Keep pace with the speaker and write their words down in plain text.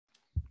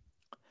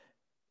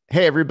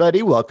Hey,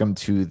 everybody. Welcome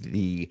to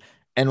the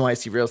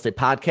NYC Real Estate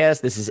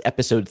Podcast. This is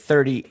episode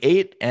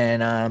 38,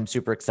 and I'm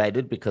super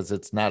excited because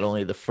it's not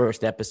only the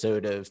first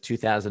episode of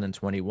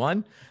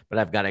 2021, but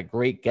I've got a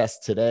great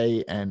guest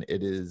today, and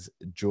it is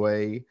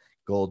Joy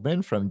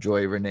Goldman from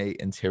Joy Renee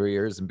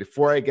Interiors. And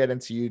before I get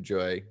into you,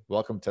 Joy,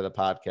 welcome to the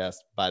podcast,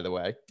 by the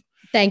way.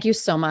 Thank you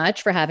so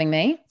much for having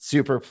me.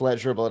 Super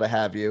pleasurable to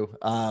have you.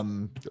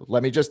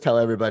 Let me just tell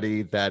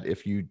everybody that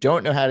if you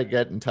don't know how to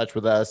get in touch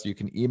with us, you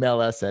can email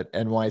us at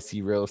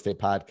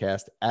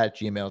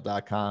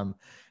nycrealestatepodcast@gmail.com.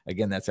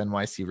 Again, that's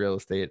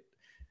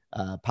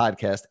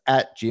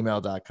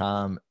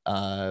nycrealestatepodcast@gmail.com.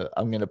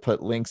 I'm going to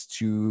put links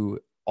to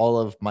all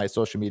of my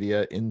social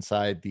media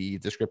inside the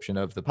description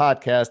of the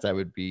podcast. I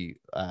would be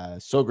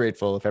so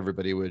grateful if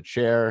everybody would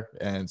share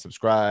and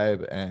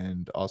subscribe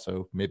and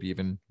also maybe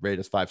even rate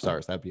us 5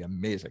 stars. That'd be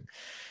amazing.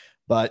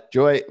 But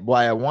Joy,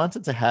 why I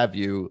wanted to have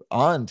you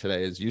on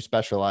today is you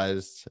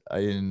specialized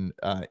in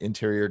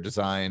interior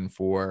design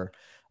for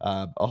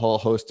a whole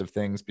host of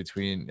things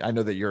I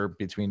know that you're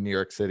between New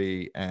York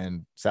City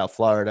and South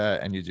Florida,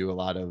 and you do a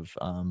lot of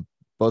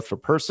both for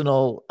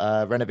personal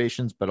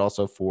renovations, but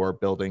also for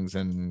buildings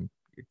and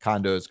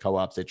condos,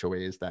 co-ops,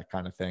 HOAs, that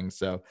kind of thing.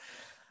 So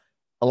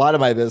a lot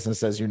of my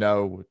business, as you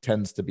know,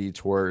 tends to be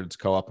towards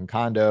co-op and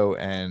condo.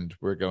 And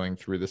we're going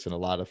through this in a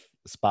lot of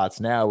spots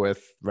now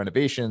with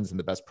renovations and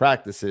the best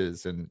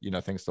practices and,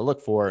 things to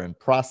look for and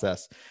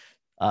process.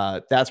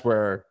 That's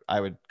where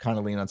I would kind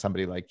of lean on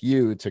somebody like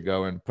you to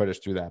go and put us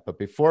through that. But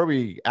before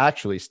we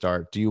actually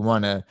start,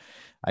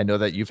 I know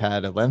that you've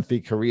had a lengthy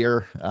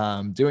career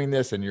doing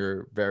this and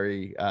you're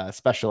very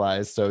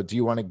specialized. So do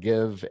you want to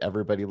give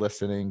everybody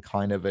listening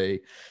kind of a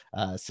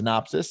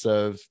synopsis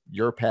of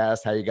your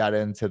past, how you got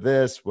into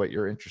this, what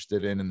you're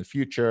interested in the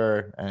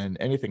future, and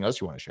anything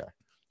else you want to share?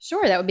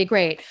 Sure, that would be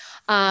great.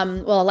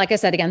 Well, like I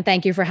said, again,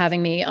 thank you for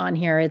having me on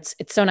here. It's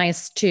so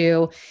nice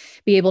to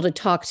be able to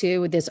talk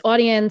to this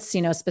audience.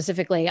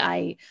 Specifically,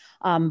 I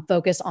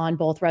focus on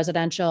both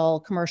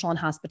residential, commercial, and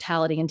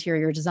hospitality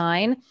interior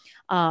design.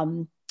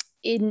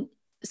 In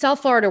South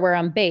Florida, where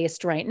I'm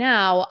based right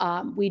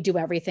now, we do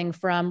everything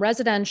from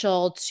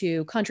residential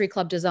to country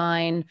club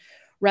design,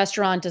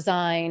 restaurant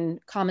design,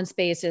 common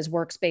spaces,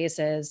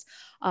 workspaces.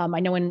 I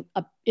know in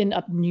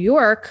New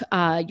York,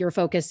 your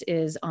focus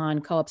is on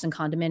co-ops and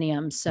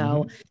condominiums.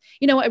 So,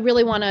 I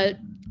really want to,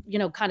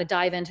 kind of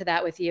dive into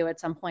that with you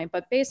at some point.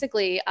 But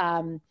basically,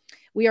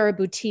 we are a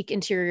boutique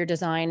interior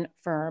design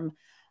firm,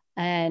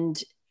 and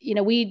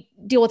we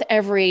deal with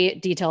every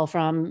detail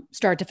from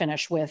start to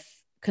finish with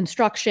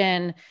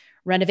construction,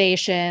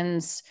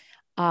 renovations,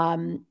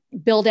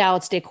 build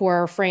outs,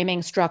 decor,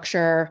 framing,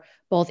 structure,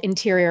 both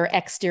interior,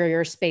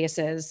 exterior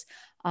spaces.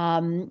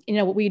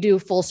 We do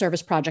full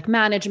service project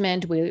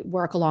management. We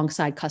work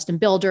alongside custom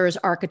builders,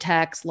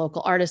 architects,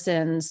 local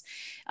artisans,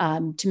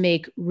 to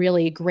make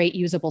really great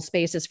usable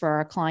spaces for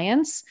our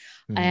clients.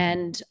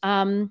 And,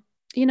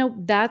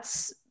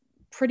 that's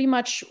pretty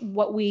much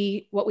what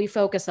we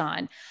focus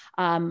on.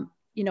 I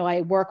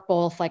work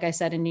both, like I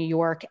said, in New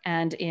York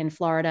and in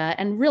Florida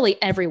and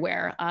really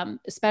everywhere,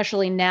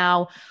 especially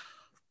now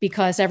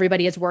because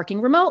everybody is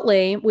working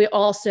remotely. We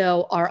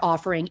also are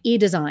offering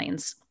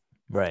e-designs.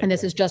 Right. And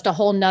this is just a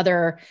whole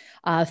nother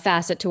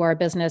facet to our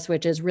business,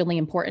 which is really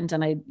important.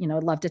 And I'd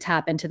love to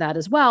tap into that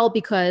as well,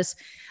 because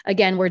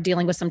again, we're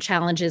dealing with some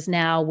challenges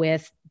now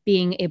with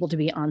being able to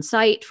be on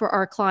site for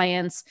our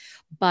clients,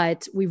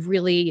 but we've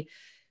really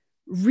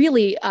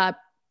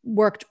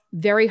worked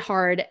very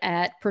hard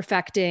at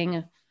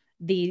perfecting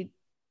the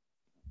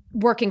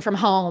working from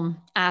home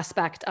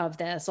aspect of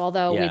this.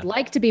 Although we'd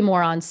like to be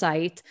more on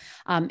site,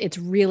 it's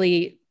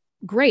really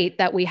great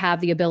that we have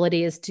the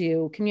abilities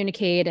to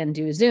communicate and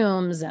do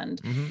Zooms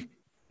and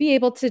be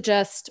able to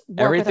just work.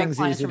 Everything's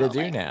easy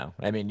remotely. To do now.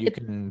 I mean, you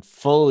can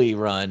fully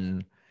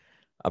run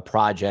a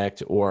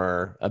project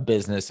or a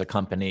business, a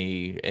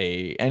company,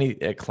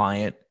 a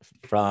client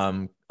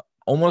from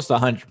almost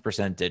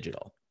 100%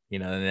 digital.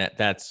 And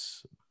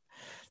that's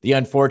the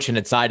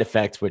unfortunate side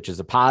effect, which is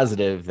a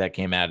positive that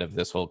came out of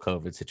this whole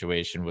COVID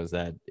situation, was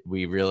that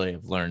we really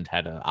have learned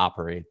how to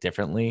operate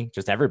differently.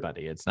 Just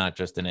everybody. It's not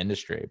just an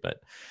industry,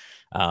 but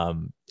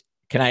can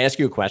I ask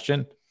you a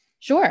question?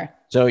 Sure.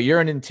 So you're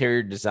an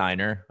interior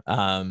designer.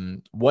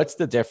 What's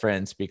the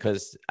difference?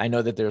 Because I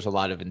know that there's a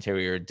lot of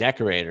interior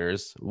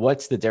decorators.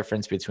 What's the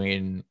difference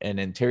between an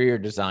interior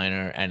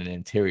designer and an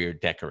interior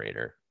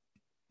decorator?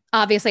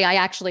 Obviously, I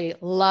actually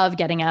love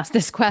getting asked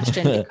this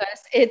question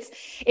because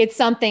it's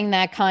something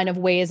that kind of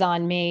weighs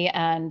on me,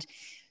 and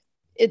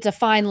it's a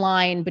fine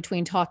line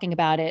between talking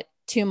about it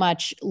too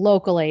much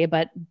locally,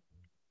 but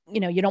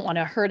you don't want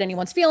to hurt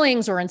anyone's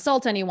feelings or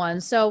insult anyone.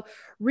 So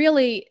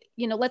really,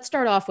 let's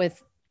start off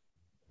with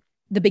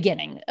the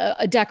beginning.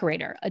 A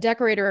decorator. A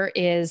decorator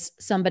is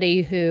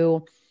somebody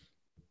who,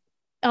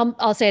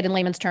 I'll say it in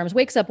layman's terms,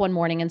 wakes up one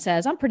morning and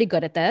says, I'm pretty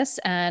good at this,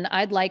 and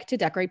I'd like to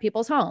decorate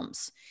people's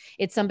homes.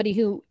 It's somebody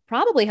who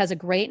probably has a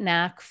great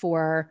knack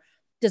for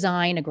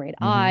design, a great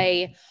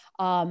eye,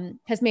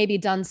 has maybe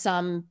done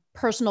some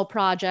personal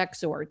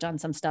projects or done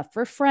some stuff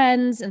for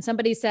friends. And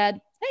somebody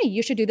said, hey,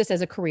 you should do this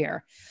as a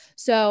career.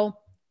 So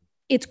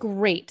it's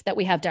great that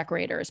we have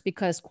decorators,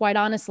 because quite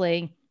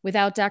honestly,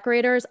 without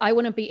decorators, I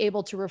wouldn't be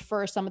able to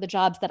refer some of the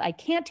jobs that I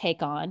can't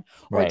take on,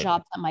 or Right.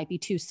 jobs that might be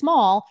too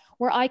small,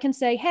 where I can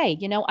say, hey,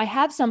 I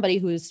have somebody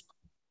who's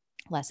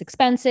less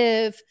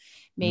expensive,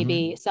 Hmm.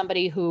 maybe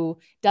somebody who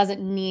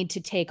doesn't need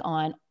to take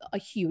on a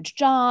huge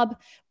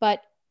job,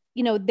 but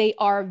they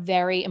are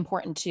very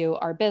important to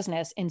our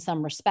business in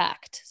some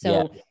respect. Yeah.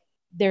 So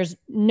there's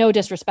no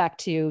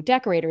disrespect to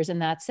decorators in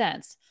that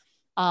sense.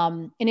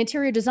 An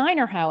interior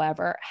designer,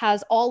 however,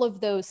 has all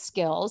of those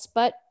skills,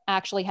 but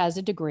actually has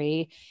a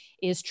degree,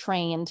 is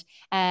trained,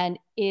 and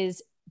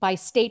is by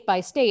state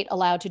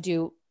allowed to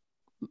do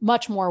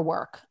much more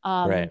work.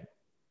 Right.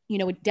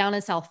 Down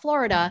in South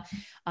Florida,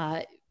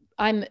 uh,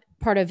 I'm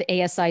part of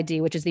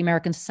ASID, which is the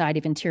American Society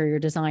of Interior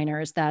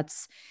Designers.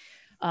 That's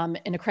an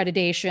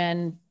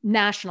accreditation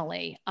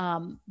nationally.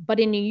 But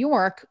in New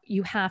York,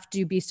 you have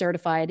to be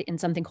certified in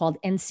something called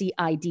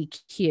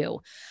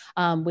NCIDQ,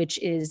 which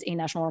is a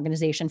national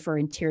organization for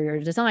interior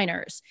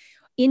designers.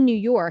 In New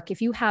York,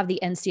 if you have the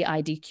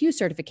NCIDQ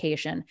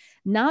certification,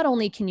 not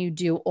only can you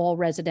do all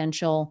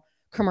residential,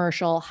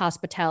 commercial,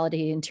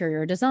 hospitality,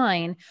 interior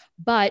design,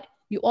 but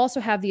you also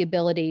have the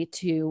ability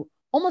to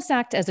almost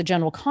act as a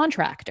general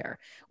contractor,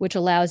 which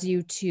allows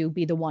you to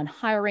be the one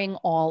hiring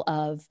all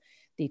of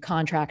the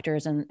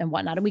contractors and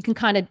whatnot. And we can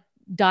kind of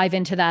dive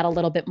into that a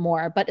little bit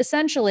more. But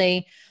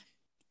essentially,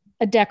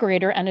 a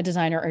decorator and a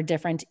designer are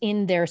different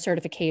in their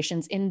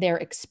certifications, in their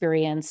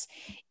experience,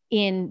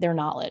 in their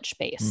knowledge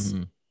base.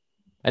 Hmm.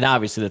 And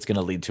obviously that's going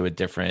to lead to a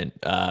different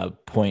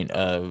point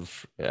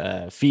of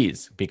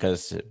fees,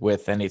 because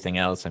with anything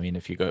else, I mean,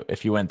 if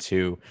you went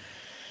to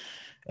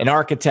an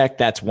architect,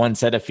 that's one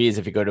set of fees.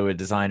 If you go to a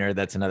designer,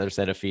 that's another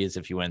set of fees.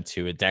 If you went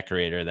to a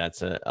decorator,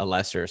 that's a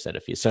lesser set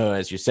of fees. So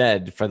as you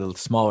said, for the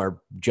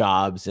smaller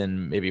jobs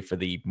and maybe for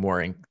the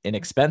more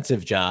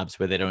inexpensive jobs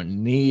where they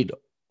don't need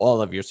all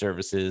of your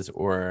services,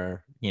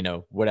 or,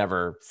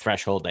 whatever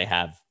threshold they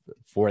have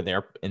for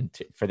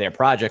their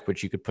project,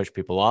 which you could push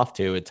people off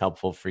to, it's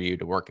helpful for you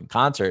to work in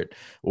concert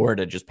or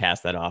to just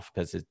pass that off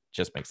because it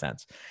just makes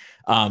sense.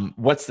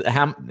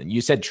 How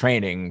you said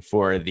training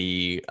for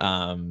the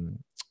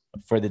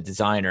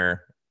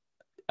designer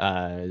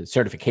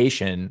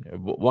certification?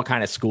 What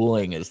kind of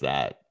schooling is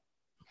that?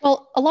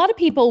 Well, a lot of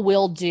people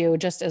will do,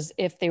 just as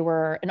if they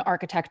were an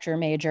architecture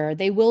major,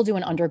 they will do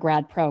an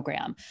undergrad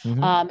program.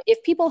 Hmm.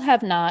 If people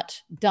have not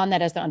done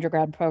that as the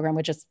undergrad program,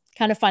 which is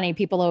kind of funny,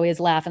 people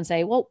always laugh and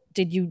say, well,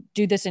 did you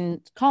do this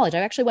in college? I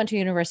actually went to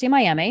University of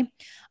Miami.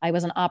 I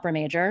was an opera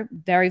major,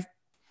 very,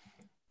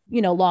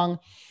 long,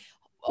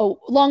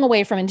 long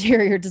away from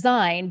interior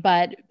design,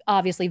 but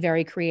obviously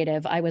very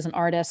creative. I was an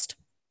artist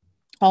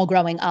all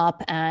growing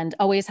up and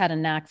always had a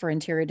knack for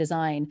interior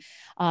design.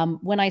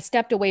 When I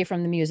stepped away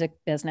from the music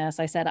business,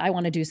 I said, I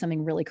want to do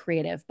something really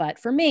creative. But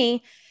for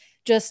me,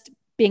 just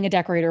being a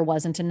decorator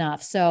wasn't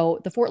enough. So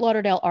the Fort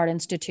Lauderdale Art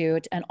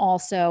Institute and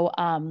also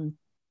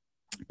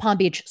Palm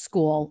Beach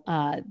School.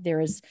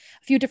 There's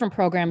a few different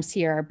programs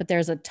here, but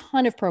there's a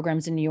ton of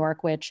programs in New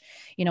York, which,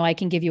 I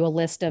can give you a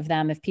list of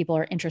them if people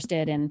are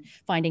interested in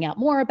finding out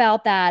more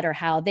about that or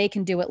how they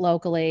can do it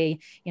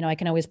locally. I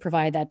can always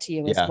provide that to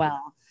you as Yeah.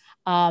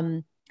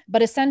 well.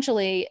 But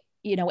essentially,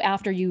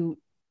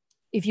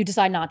 if you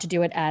decide not to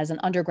do it as an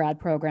undergrad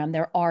program,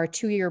 there are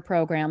 2-year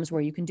programs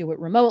where you can do it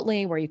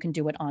remotely, where you can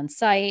do it on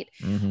site.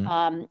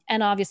 Hmm.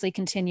 And obviously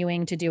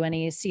continuing to do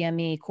any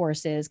CME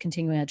courses,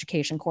 continuing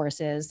education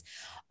courses,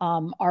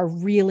 are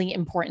really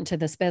important to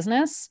this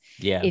business.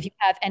 Yeah. If you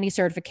have any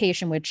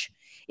certification, which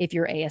if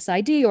you're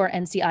ASID or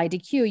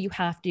NCIDQ, you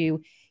have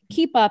to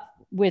keep up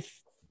with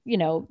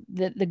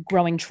the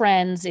growing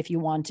trends. If you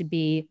want to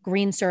be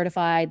green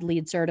certified,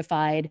 LEED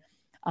certified,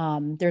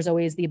 there's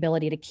always the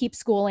ability to keep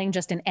schooling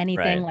just in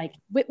anything, Right.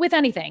 like with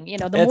anything, the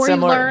It's more you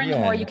similar. learn, the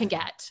more Yeah. you can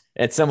get.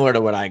 It's similar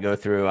to what I go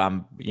through.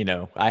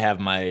 I have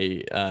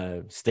my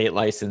state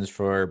license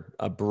for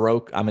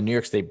I'm a New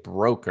York State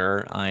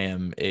broker. I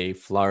am a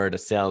Florida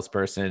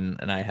salesperson,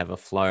 and I have a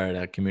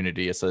Florida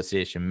Community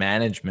Association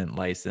management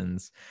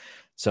license.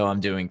 So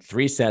I'm doing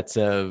 3 sets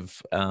of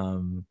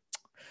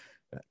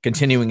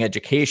continuing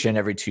education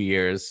every 2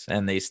 years,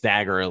 and they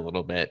stagger a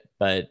little bit.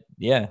 But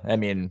yeah, I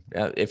mean,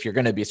 if you're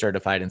going to be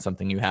certified in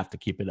something, you have to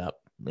keep it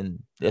up,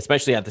 and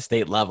especially at the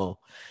state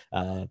level,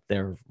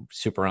 they're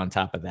super on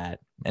top of that.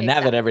 And now that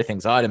Exactly.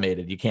 everything's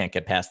automated, you can't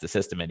get past the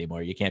system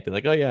anymore. You can't be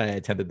like, oh yeah, I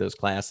attended those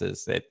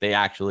classes. They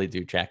actually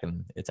do check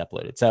and it's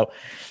uploaded. So,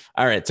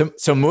 all right,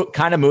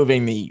 kind of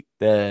moving the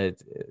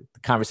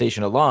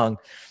conversation along.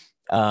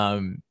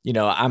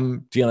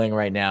 I'm dealing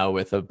right now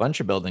with a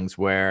bunch of buildings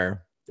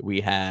where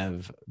we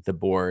have the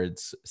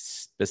boards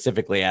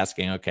specifically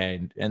asking,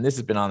 okay, and this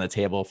has been on the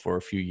table for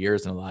a few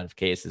years in a lot of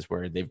cases,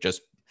 where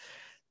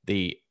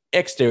the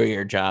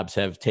exterior jobs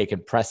have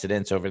taken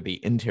precedence over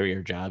the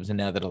interior jobs. And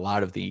now that a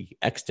lot of the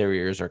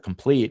exteriors are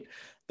complete,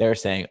 they're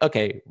saying,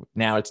 okay,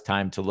 now it's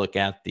time to look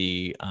at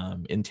the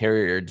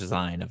interior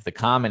design of the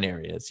common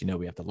areas.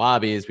 We have the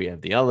lobbies, we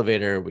have the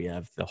elevator, we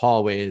have the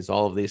hallways,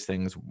 all of these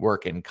things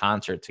work in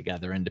concert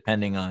together. And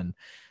depending on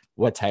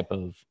what type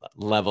of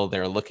level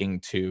they're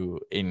looking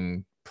to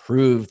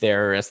improve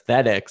their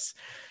aesthetics,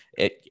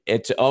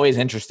 it's always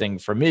interesting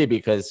for me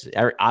because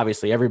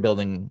obviously every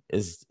building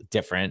is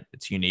different.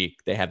 It's unique.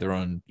 They have their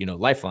own,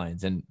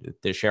 lifelines, and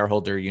the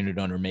shareholder unit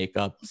owner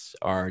makeups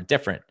are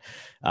different.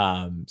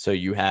 So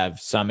you have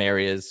some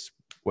areas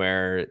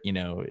where,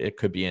 it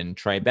could be in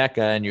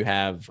Tribeca, and you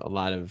have a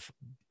lot of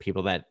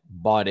people that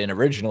bought in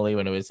originally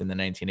when it was in the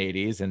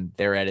 1980s, and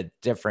they're at a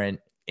different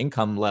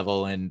income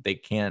level, and they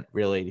can't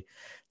really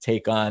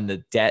take on the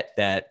debt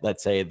that,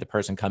 let's say, the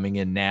person coming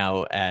in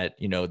now at,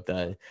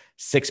 the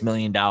 $6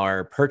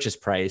 million purchase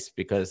price,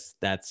 because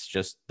that's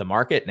just the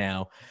market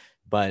now,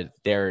 but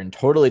they're in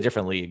totally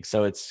different leagues.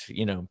 So it's,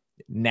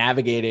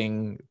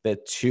 navigating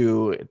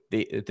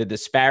the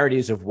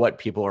disparities of what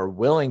people are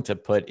willing to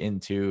put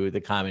into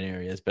the common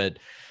areas, but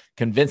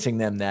convincing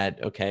them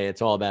that, okay,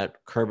 it's all about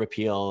curb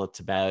appeal. It's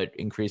about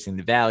increasing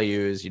the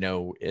values,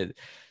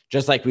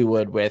 just like we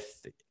would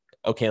with,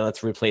 okay,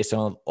 let's replace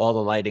all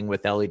the lighting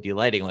with LED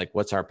lighting. Like,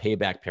 what's our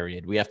payback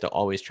period? We have to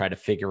always try to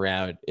figure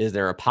out, is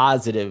there a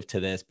positive to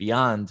this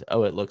beyond,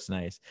 oh, it looks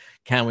nice?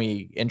 Can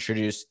we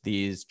introduce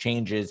these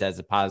changes as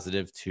a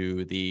positive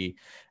to the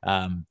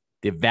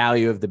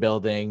value of the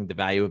building, the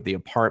value of the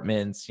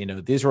apartments?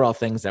 These are all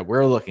things that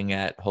we're looking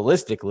at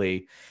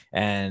holistically.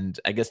 And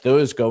I guess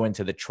those go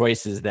into the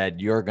choices that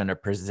you're going to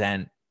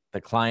present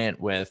the client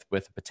with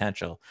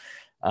potential.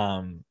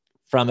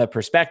 From a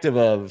perspective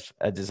of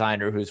a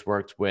designer who's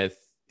worked with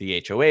the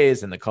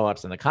HOAs and the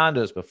co-ops and the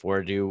condos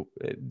before,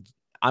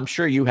 I'm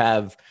sure you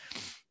have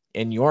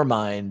in your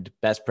mind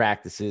best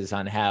practices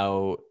on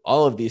how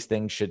all of these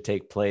things should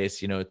take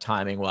place,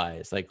 timing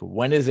wise. Like,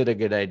 when is it a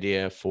good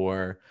idea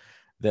for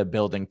the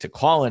building to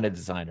call in a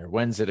designer?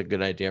 When's it a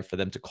good idea for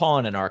them to call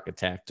in an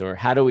architect? Or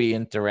how do we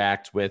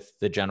interact with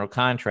the general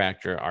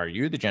contractor? Are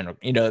you the general?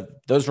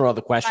 Those are all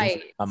the questions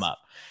that come up.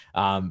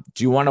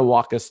 Do you want to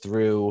walk us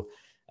through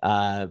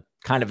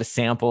kind of a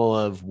sample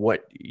of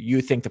what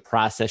you think the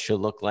process should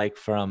look like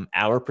from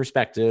our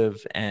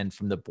perspective and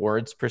from the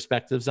board's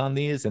perspectives on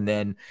these? And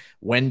then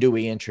when do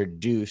we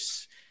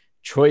introduce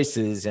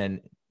choices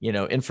and,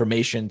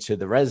 information to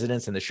the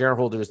residents and the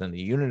shareholders and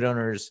the unit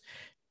owners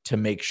to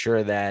make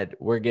sure that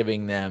we're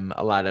giving them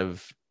a lot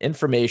of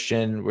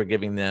information, we're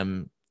giving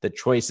them the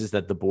choices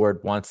that the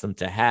board wants them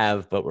to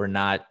have, but we're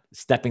not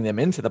stepping them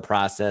into the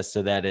process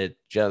so that it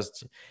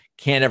just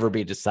can't ever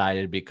be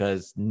decided,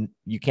 because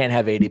you can't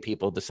have 80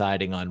 people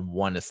deciding on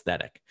one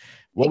aesthetic.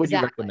 What would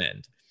you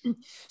recommend?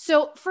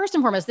 So first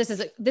and foremost, this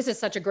is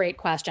such a great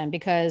question,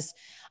 because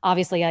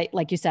obviously,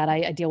 like you said,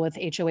 I deal with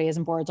HOAs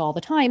and boards all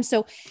the time.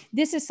 So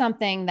this is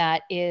something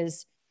that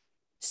is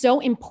so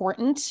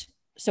important.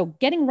 So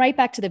getting right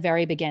back to the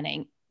very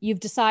beginning, you've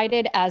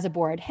decided as a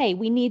board, hey,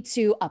 we need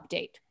to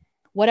update,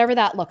 whatever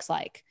that looks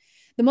like.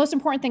 The most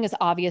important thing is,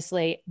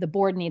 obviously, the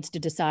board needs to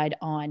decide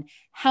on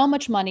how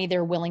much money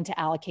they're willing to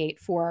allocate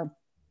for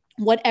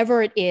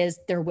whatever it is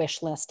their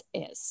wish list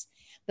is.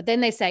 But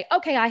then they say,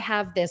 okay, I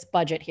have this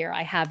budget here.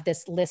 I have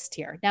this list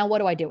here. Now, what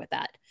do I do with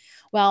that?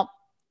 Well,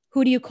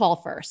 who do you call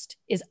first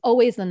is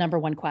always the number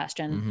one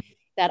question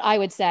that I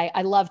would say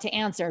I love to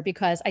answer,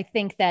 because I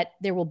think that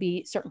there will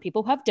be certain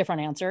people who have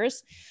different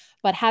answers.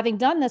 But having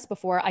done this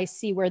before, I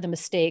see where the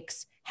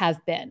mistakes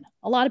have been.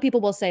 A lot of people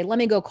will say, let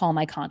me go call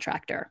my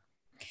contractor.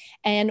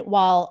 And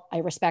while I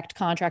respect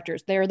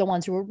contractors, they're the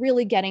ones who are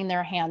really getting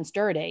their hands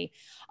dirty.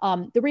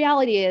 The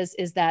reality is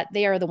that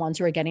they are the ones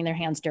who are getting their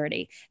hands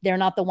dirty. They're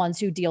not the ones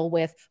who deal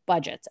with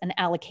budgets and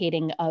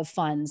allocating of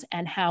funds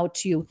and how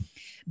to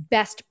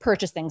best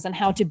purchase things and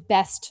how to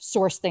best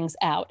source things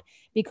out,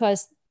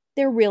 because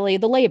they're really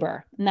the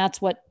labor. And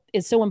that's what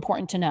is so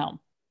important to know.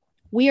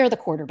 We are the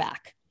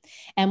quarterback.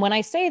 And when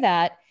I say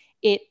that,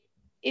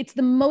 it's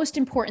the most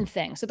important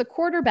thing. So the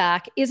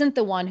quarterback isn't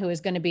the one who is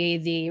going to be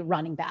the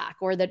running back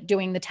or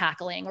doing the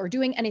tackling or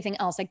doing anything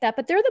else like that,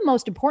 but they're the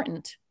most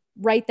important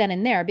right then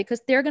and there, because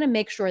they're going to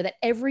make sure that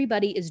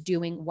everybody is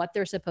doing what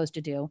they're supposed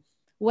to do,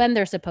 when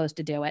they're supposed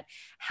to do it,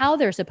 how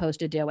they're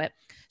supposed to do it,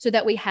 so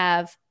that we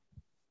have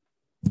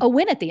a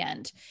win at the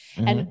end.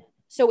 And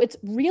so it's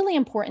really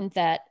important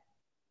that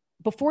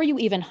before you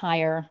even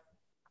hire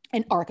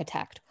an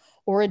architect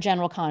or a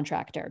general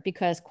contractor,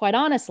 because quite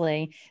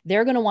honestly,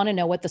 they're going to want to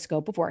know what the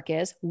scope of work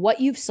is, what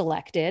you've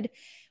selected,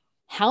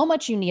 how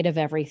much you need of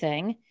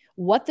everything,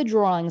 what the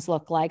drawings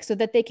look like, so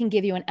that they can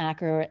give you an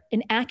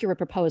accurate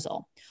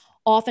proposal.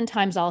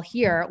 Oftentimes I'll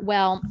hear,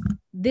 well,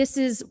 this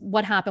is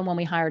what happened when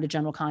we hired a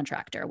general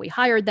contractor. We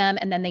hired them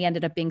and then they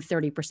ended up being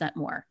 30%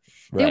 more.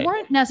 Right. They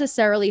weren't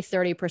necessarily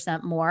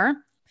 30% more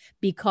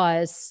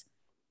because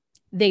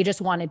they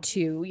just wanted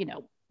to,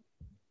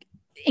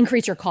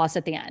 increase your costs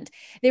at the end.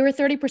 They were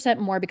 30%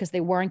 more because they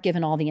weren't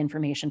given all the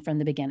information from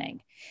the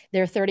beginning.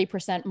 They're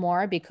 30%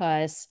 more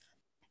because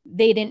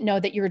they didn't know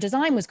that your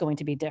design was going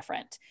to be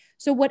different.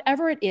 So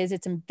whatever it is,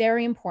 it's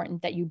very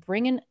important that you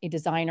bring in a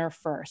designer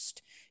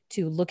first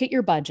to look at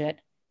your budget,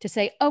 to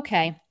say,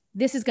 okay,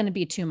 this is going to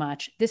be too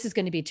much. This is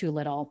going to be too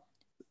little.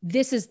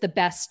 This is the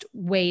best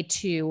way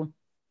to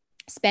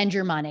spend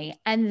your money,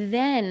 and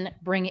then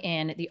bring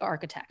in the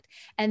architect,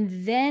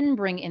 and then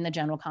bring in the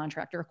general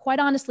contractor. Quite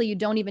honestly, you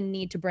don't even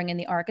need to bring in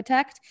the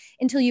architect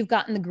until you've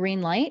gotten the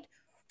green light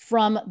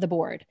from the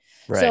board.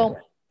 Right. So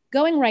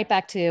going right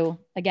back to,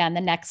 again,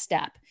 the next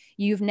step,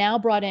 you've now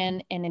brought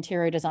in an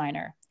interior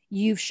designer.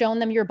 You've shown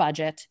them your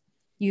budget.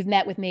 You've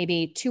met with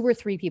maybe 2 or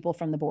 3 people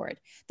from the board.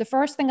 The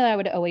first thing that I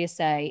would always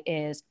say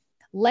is,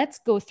 let's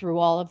go through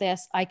all of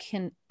this. I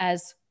can,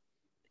 as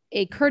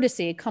a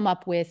courtesy, come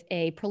up with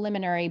a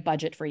preliminary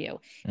budget for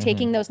you,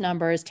 taking those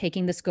numbers,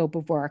 taking the scope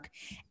of work,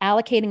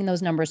 allocating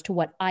those numbers to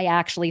what I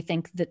actually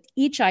think that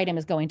each item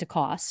is going to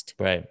cost.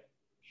 Right.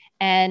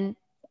 And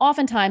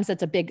oftentimes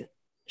that's a big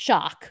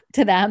shock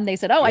to them. They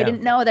said, oh, I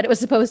didn't know that it was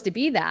supposed to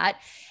be that.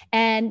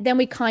 And then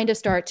we kind of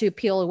start to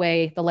peel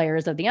away the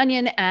layers of the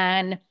onion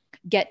and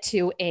get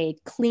to a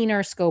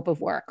cleaner scope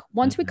of work.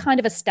 Once we kind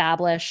of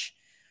establish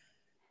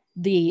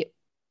the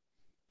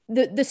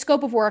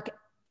scope of work,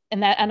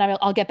 and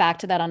I'll get back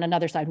to that on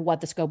another side, what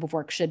the scope of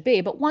work should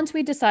be. But once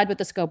we decide what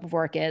the scope of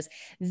work is,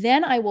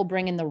 then I will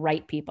bring in the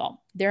right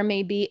people. There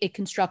may be a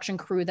construction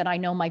crew that I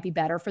know might be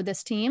better for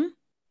this team.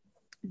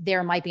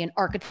 There might be an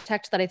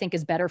architect that I think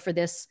is better for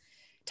this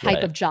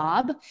type of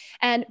job.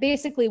 And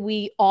basically,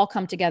 we all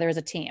come together as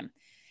a team.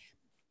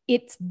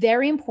 It's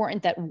very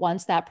important that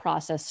once that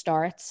process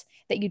starts,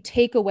 that you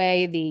take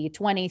away the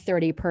 20,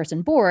 30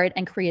 person board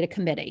and create a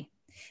committee.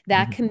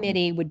 That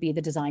committee would be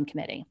the design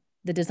committee.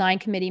 The design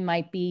committee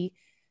might be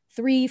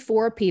 3,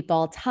 4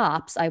 people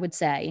tops, I would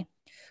say,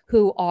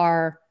 who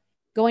are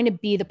going to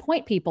be the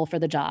point people for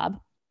the job,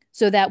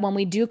 so that when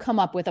we do come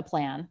up with a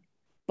plan,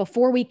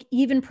 before we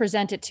even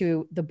present it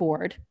to the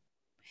board,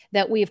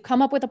 that we've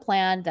come up with a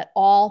plan that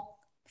all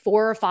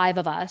 4 or 5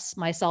 of us,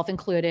 myself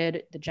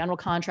included, the general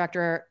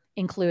contractor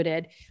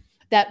included,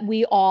 that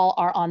we all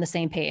are on the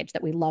same page,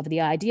 that we love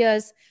the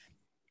ideas.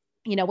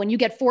 You know, when you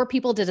get 4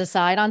 people to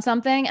decide on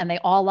something and they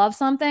all love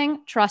something,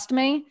 trust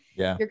me,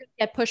 you're going to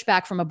get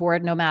pushback from a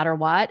board no matter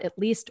what. At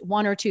least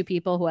 1 or 2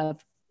 people who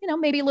have, you know,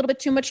 maybe a little bit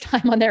too much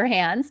time on their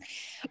hands.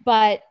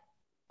 But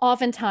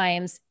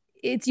oftentimes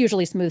it's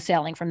usually smooth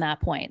sailing from that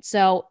point.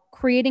 So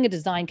creating a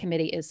design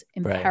committee is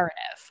imperative.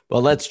 Right.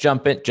 Well, let's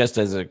jump in, just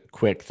as a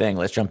quick thing,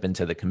 let's jump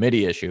into the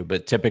committee issue.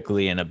 But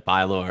typically in a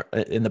bylaw,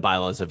 in the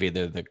bylaws of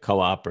either the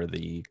co-op or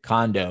the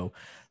condo,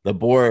 the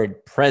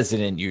board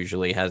president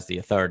usually has the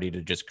authority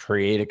to just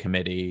create a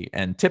committee.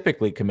 And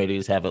typically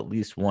committees have at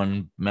least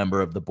one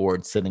member of the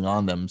board sitting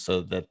on them,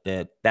 so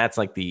that's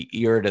like the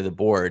ear to the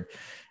board.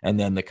 And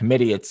then the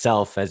committee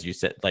itself, as you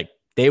said, like,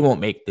 they won't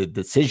make the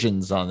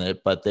decisions on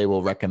it, but they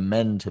will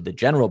recommend to the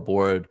general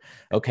board,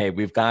 okay,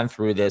 we've gone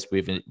through this.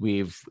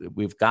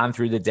 We've gone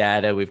through the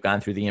data. We've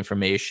gone through the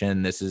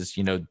information. This is,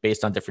 you know,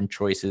 based on different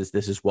choices,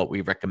 this is what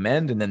we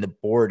recommend. And then the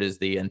board is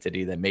the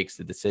entity that makes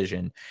the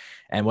decision.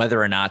 And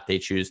whether or not they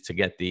choose to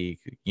get the,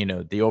 you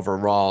know, the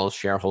overall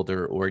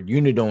shareholder or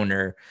unit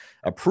owner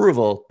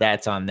approval,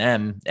 that's on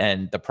them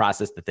and the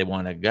process that they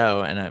want to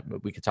go. And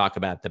we could talk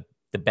about the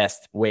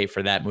best way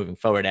for that moving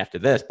forward after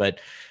this, but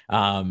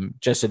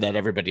just so that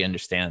everybody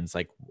understands,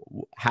 like,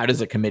 how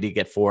does a committee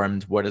get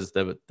formed? What is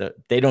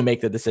they don't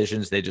make the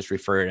decisions. They just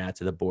refer it out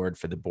to the board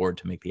for the board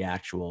to make the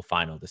actual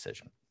final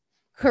decision.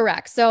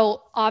 Correct.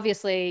 So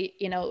obviously,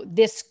 you know,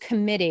 this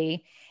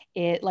committee,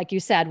 like you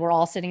said, we're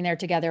all sitting there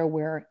together.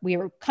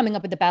 We're coming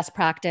up with the best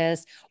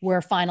practice.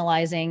 We're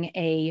finalizing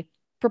a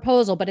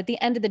proposal. But at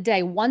the end of the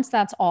day, once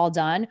that's all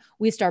done,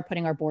 we start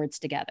putting our boards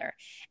together.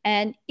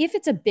 And if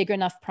it's a big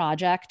enough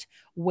project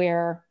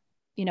where,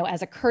 you know,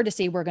 as a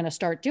courtesy, we're going to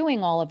start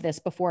doing all of this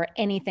before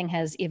anything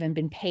has even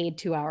been paid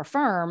to our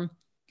firm,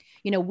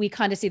 you know, we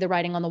kind of see the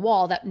writing on the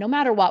wall that no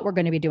matter what, we're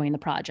going to be doing the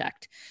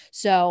project.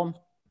 So,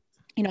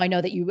 you know, I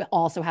know that you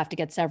also have to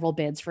get several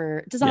bids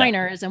for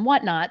designers and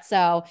whatnot.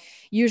 So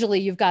usually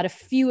you've got a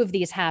few of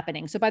these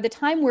happening. So by the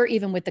time we're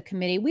even with the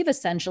committee, we've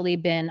essentially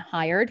been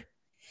hired.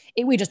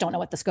 We just don't know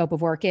what the scope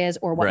of work is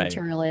or what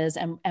material is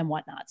and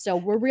whatnot. So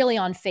we're really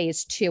on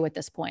phase 2 at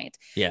this point.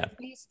 Yeah.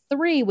 Phase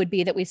 3 would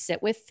be that we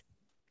sit with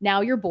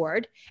now your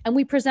board and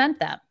we present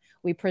them.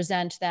 We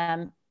present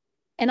them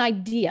an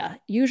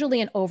idea,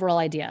 usually an overall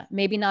idea,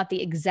 maybe not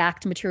the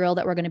exact material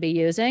that we're going to be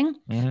using,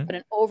 but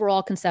an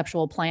overall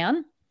conceptual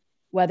plan,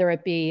 whether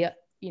it be,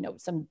 you know,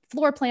 some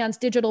floor plans,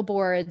 digital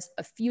boards,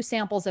 a few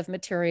samples of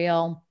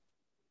material,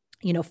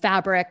 you know,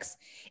 fabrics.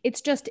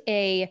 It's just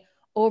a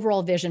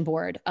overall vision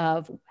board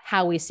of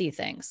how we see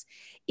things.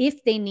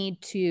 If they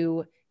need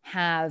to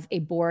have a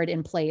board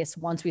in place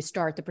once we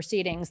start the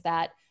proceedings,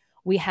 that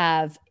we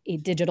have a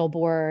digital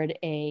board,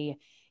 a,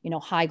 you know,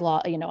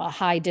 a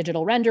high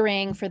digital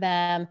rendering for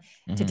them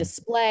to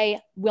display,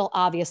 we'll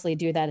obviously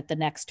do that at the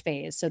next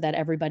phase so that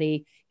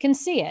everybody can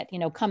see it, you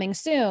know, coming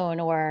soon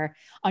or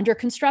under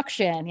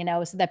construction, you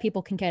know, so that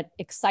people can get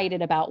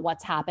excited about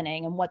what's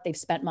happening and what they've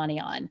spent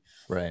money on.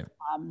 Right.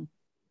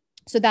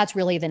 So that's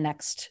really the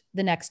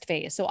next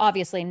phase. So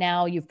obviously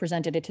now you've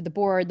presented it to the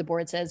board. The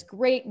board says,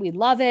 great, we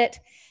love it.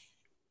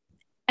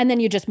 and then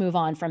you just move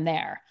on from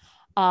there.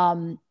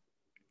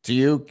 Do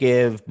you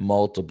give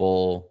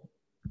multiple,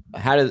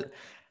 how does,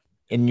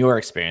 in your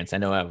experience, I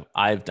know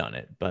I've done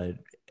it, but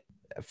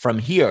from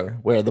here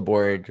where the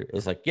board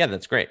is like, yeah,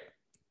 that's great.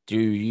 Do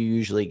you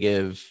usually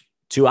give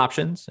two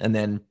options and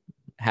then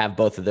have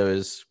both of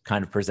those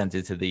kind of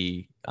presented to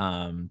the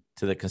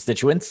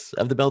constituents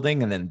of the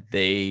building and then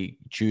they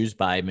choose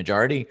by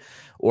majority?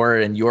 Or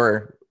in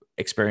your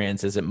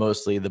experience, is it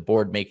mostly the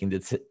board making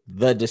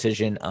the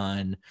decision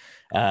on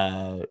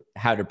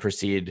how to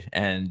proceed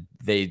and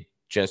they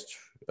just,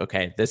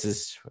 okay, this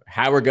is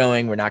how we're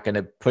going. We're not going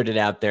to put it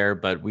out there,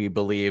 but we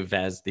believe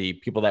as the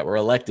people that were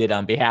elected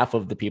on behalf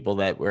of the people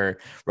that we're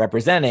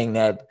representing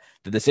that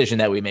the decision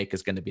that we make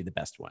is going to be the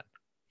best one?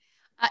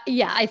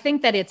 Yeah, I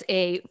think that it's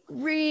a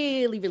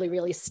really, really,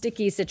 really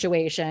sticky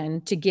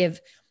situation to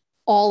give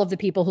all of the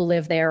people who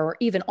live there or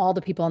even all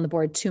the people on the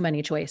board too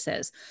many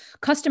choices.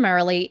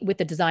 Customarily, with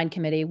the design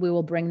committee, we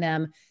will bring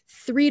them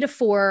 3 to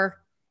 4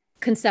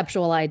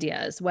 conceptual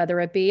ideas, whether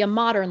it be a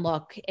modern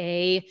look,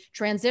 a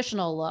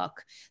transitional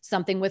look,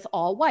 something with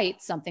all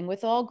white, something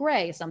with all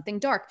gray, something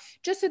dark,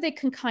 just so they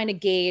can kind of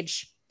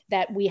gauge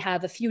that we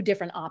have a few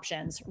different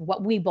options,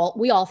 what we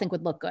all think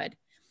would look good.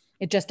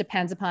 It just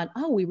depends upon,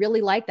 oh, we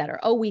really like that, or,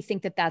 oh, we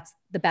think that that's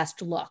the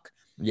best look.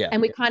 Yeah.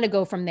 And we kind of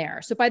go from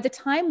there. So by the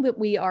time that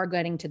we are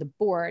getting to the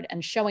board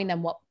and showing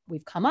them what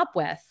we've come up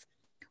with,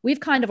 we've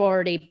kind of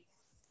already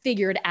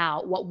figured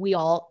out what we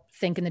all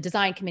think in the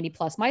design committee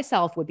plus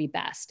myself would be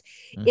best.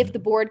 Mm-hmm. If the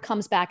board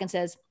comes back and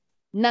says,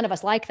 none of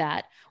us like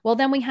that, well,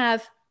 then we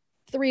have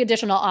 3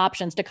 additional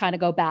options to kind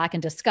of go back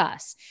and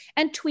discuss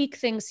and tweak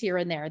things here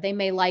and there. They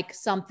may like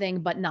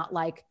something, but not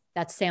like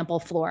that sample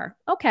floor.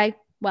 Okay,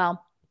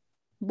 well,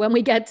 when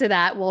we get to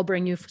that, we'll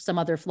bring you some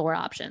other floor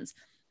options.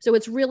 So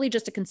it's really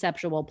just a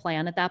conceptual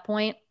plan at that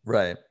point.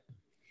 Right.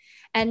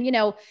 And,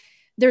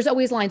 there's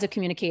always lines of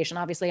communication.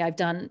 Obviously, I've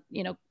done,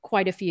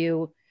 quite a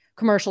few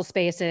commercial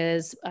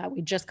spaces.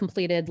 We just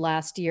completed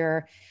last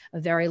year a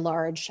very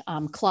large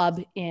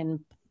club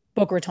in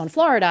Boca Raton,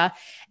 Florida.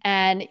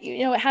 And,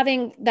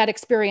 having that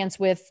experience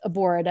with a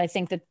board, I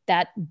think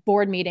that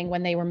board meeting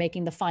when they were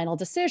making the final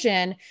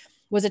decision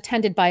was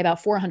attended by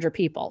about 400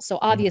 people. So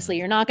obviously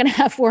you're not going to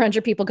have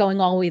 400 people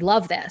going, oh, we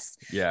love this.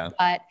 Yeah.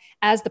 But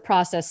as the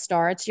process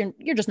starts,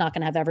 you're just not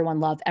going to have everyone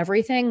love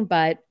everything,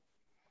 but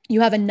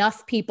you have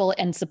enough people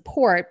and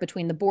support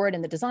between the board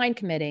and the design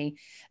committee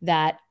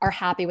that are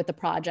happy with the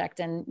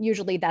project. And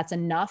usually that's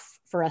enough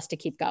for us to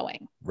keep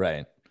going.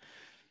 Right.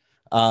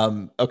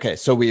 Okay.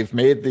 So we've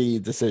made the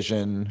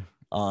decision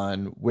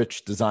on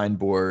which design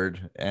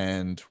board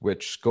and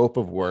which scope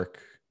of work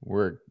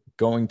we're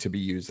going to be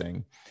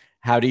using.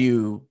 How do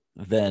you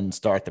then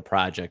start the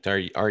project?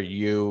 Are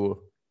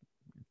you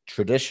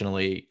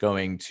traditionally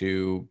going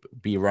to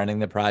be running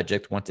the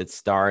project once it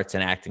starts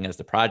and acting as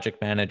the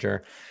project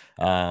manager?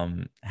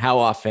 How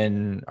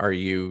often are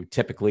you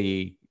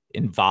typically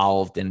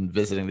involved in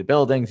visiting the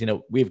buildings?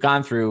 We've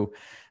gone through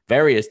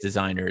various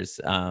designers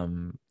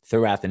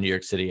throughout the New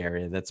York City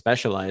area that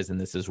specialize in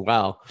this as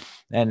well.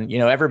 And,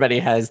 everybody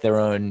has their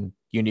own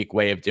unique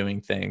way of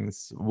doing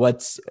things.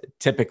 What's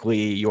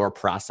typically your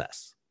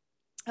process?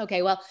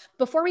 Okay, well,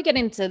 before we get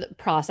into the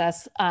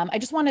process, I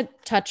just want to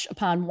touch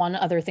upon one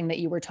other thing that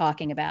you were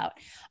talking about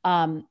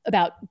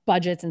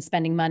budgets and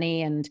spending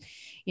money and,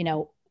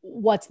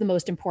 what's the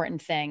most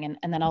important thing.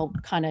 And then I'll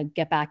kind of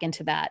get back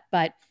into that.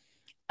 But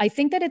I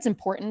think that it's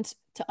important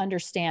to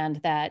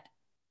understand that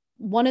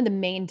one of the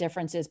main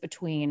differences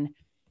between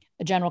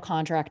a general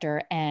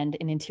contractor and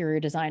an interior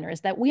designer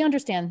is that we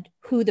understand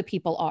who the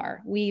people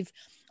are. We've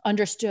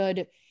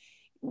understood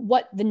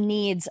what the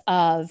needs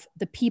of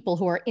the people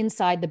who are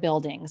inside the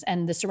buildings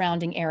and the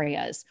surrounding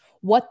areas,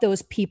 what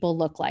those people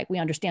look like. We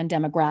understand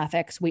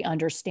demographics. We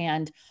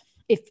understand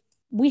if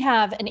we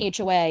have an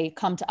HOA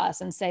come to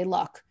us and say,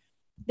 look,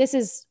 this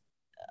is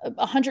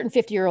a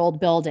 150-year-old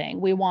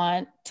building. We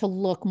want to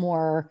look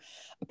more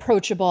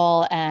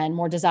approachable and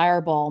more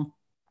desirable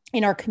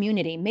in our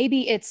community.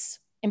 Maybe it's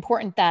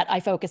important that I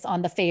focus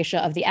on the fascia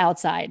of the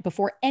outside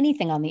before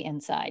anything on the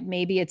inside.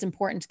 Maybe it's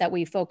important that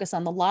we focus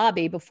on the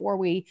lobby before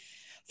we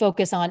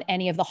focus on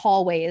any of the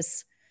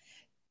hallways,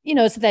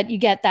 so that you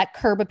get that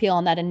curb appeal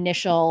and that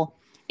initial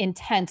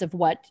intent of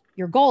what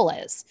your goal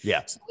is.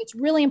 Yeah. So it's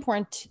really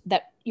important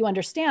that you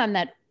understand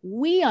that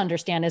we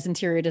understand as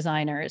interior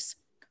designers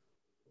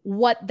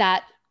what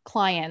that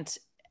client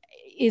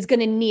is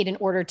going to need in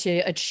order to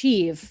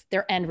achieve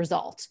their end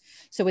result.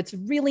 So it's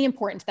really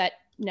important that,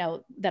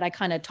 that I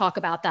kind of talk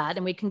about that,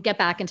 and we can get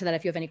back into that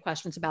if you have any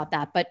questions about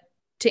that. But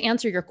to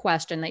answer your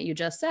question that you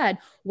just said,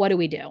 what do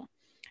we do?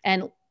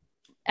 And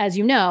as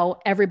you know,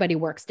 everybody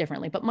works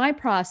differently, but my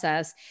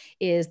process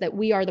is that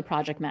we are the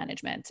project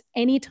management.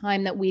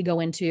 Anytime that we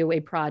go into a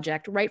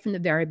project, right from the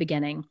very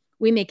beginning,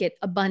 we make it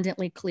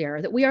abundantly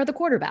clear that we are the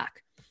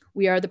quarterback.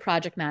 We are the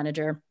project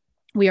manager.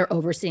 We are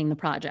overseeing the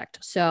project.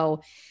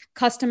 So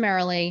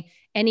customarily,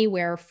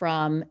 anywhere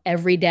from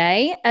every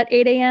day at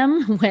 8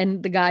 a.m.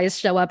 when the guys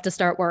show up to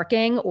start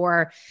working,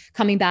 or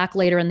coming back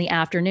later in the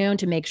afternoon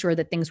to make sure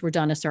that things were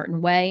done a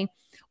certain way,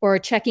 or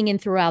checking in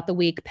throughout the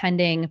week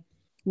pending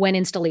when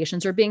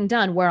installations are being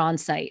done. We're on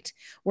site.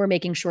 We're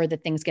making sure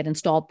that things get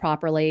installed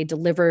properly,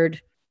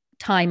 delivered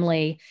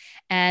timely,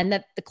 and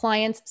that the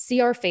clients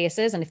see our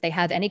faces. And if they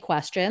have any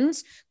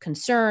questions,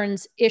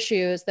 concerns,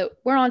 issues, that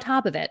we're on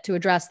top of it to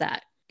address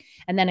that.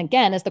 And then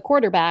again, as the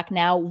quarterback,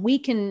 now we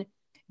can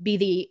be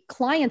the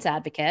client's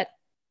advocate,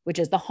 which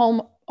is the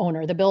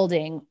homeowner, the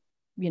building,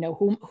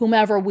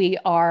 whomever we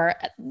are,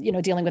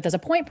 dealing with as a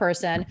point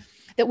person,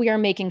 that we are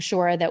making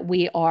sure that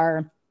we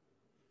are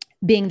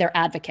being their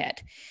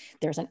advocate.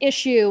 There's an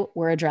issue,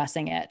 we're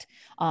addressing it.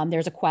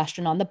 There's a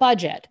question on the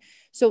budget.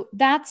 So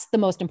that's the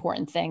most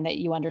important thing that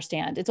you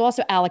understand. It's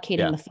also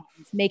allocating the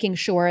funds, making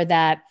sure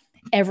that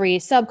every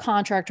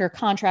subcontractor,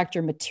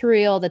 contractor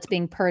material that's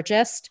being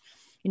purchased,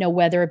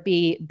 whether it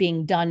be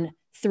being done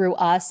through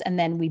us and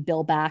then we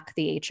bill back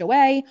the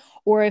HOA,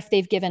 or if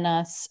they've given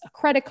us a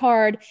credit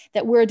card,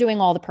 that we're doing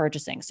all the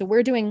purchasing. So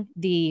we're doing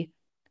the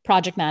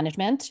project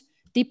management,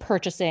 the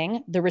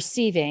purchasing, the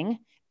receiving,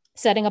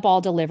 setting up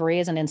all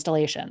deliveries and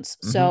installations.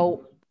 Mm-hmm.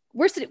 So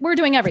we're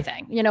doing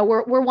everything.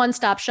 We're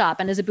one-stop shop.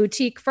 And as a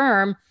boutique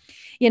firm,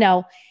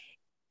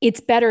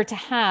 it's better to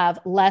have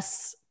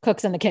less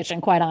cooks in the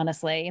kitchen, quite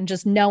honestly, and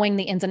just knowing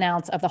the ins and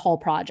outs of the whole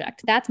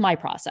project. That's my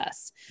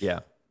process. Yeah.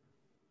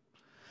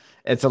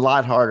 It's a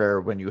lot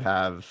harder when you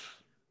have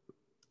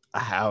a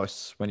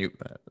house,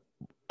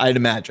 I'd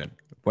imagine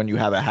when you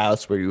have a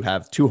house where you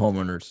have two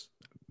homeowners,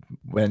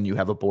 when you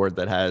have a board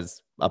that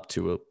has up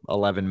to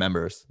 11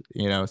 members,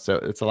 so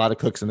it's a lot of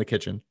cooks in the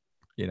kitchen,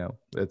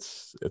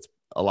 it's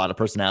a lot of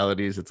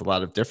personalities. It's a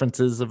lot of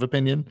differences of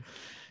opinion.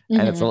 Mm-hmm.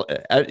 And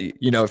it's,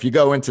 if you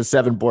go into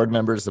 7 board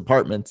members'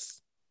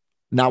 apartments,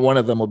 not one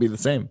of them will be the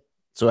same.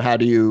 So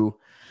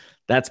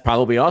that's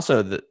probably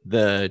also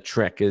the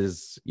trick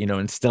is,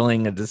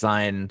 instilling a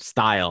design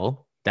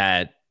style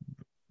that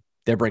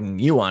they're bringing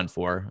you on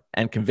for,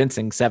 and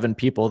convincing 7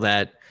 people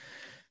that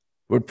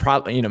would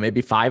probably,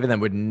 maybe 5 of them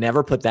would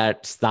never put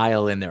that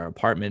style in their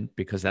apartment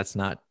because that's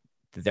not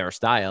their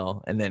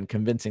style. And then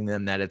convincing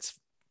them that it's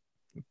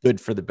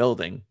good for the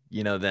building,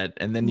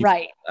 and then you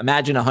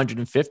imagine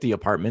 150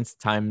 apartments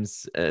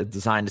times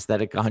design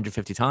aesthetic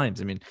 150 times.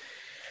 I mean,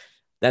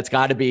 that's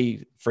got to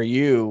be for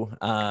you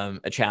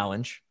a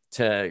challenge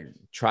to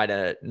try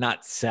to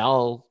not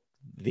sell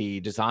the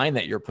design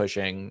that you're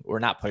pushing, or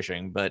not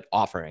pushing, but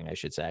offering, I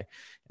should say,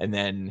 and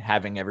then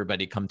having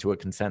everybody come to a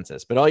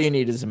consensus. But all you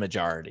need is a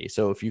majority.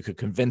 So if you could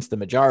convince the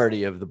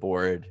majority of the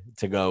board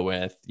to go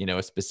with,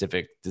 a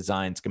specific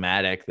design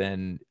schematic,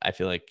 then I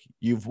feel like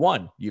you've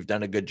won. You've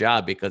done a good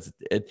job, because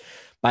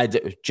by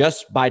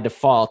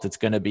default, it's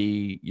going to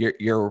be,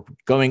 you're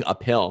going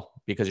uphill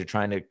because you're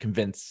trying to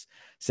convince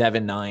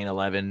 7, 9,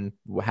 11,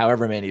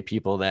 however many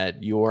people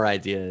that your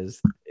idea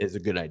is a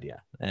good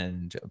idea.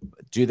 And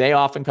do they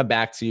often come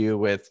back to you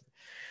with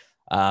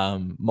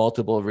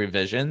multiple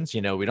revisions?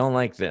 We don't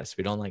like this,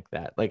 we don't like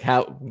that. Like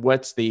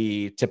what's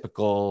the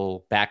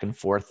typical back and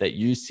forth that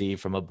you see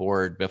from a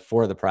board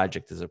before the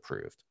project is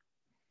approved?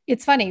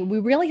 It's funny. We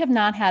really have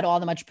not had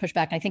all that much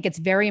pushback. I think it's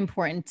very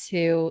important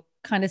to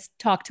kind of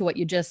talk to what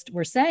you just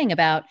were saying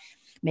about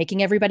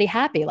making everybody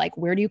happy. Like,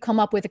 where do you come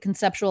up with a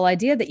conceptual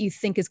idea that you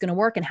think is going to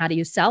work, and how do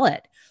you sell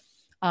it?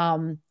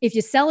 If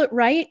you sell it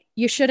right,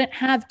 you shouldn't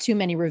have too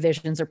many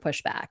revisions or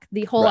pushback.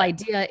 The whole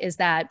idea is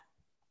that,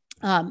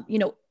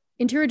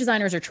 interior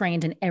designers are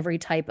trained in every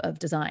type of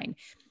design.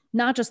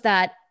 Not just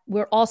that,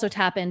 we're also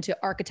tap into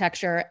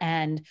architecture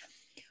and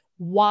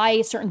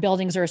why certain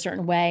buildings are a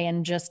certain way,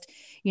 and just,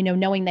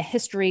 knowing the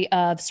history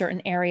of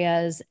certain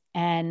areas,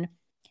 and,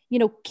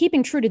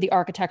 keeping true to the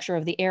architecture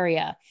of the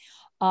area.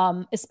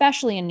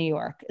 Especially in New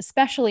York,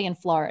 especially in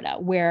Florida,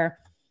 where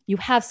you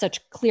have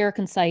such clear,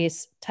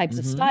 concise types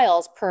of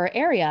styles per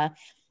area.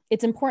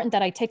 It's important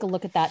that I take a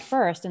look at that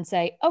first and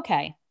say,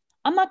 okay,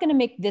 I'm not going to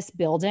make this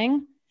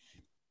building,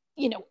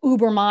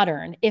 uber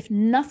modern. If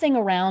nothing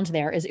around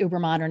there is uber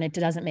modern, it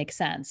doesn't make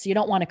sense. You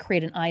don't want to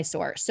create an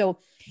eyesore. So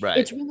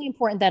it's really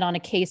important that on a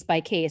case by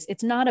case,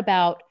 it's not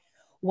about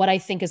what I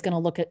think is going to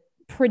look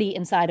pretty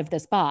inside of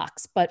this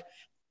box, but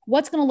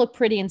what's going to look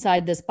pretty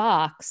inside this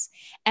box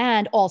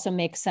and also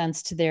make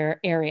sense to their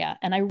area.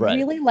 And I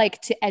really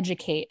like to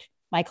educate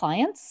my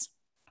clients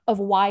of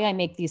why I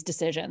make these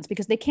decisions,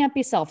 because they can't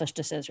be selfish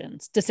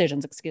decisions,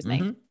 excuse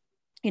me.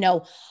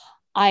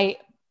 I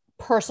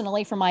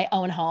personally, for my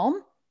own home,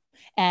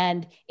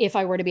 and if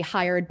I were to be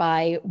hired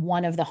by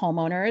one of the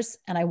homeowners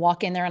and I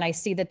walk in there and I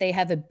see that they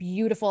have a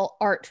beautiful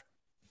art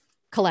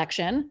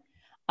collection,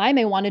 I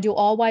may want to do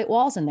all white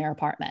walls in their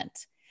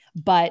apartment,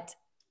 but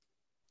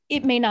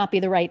it may not be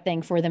the right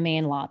thing for the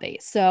main lobby.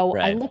 So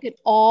I look at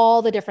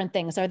all the different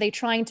things. Are they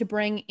trying to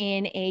bring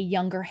in a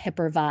younger,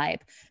 hipper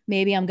vibe?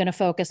 Maybe I'm going to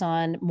focus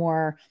on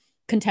more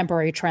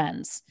contemporary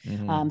trends,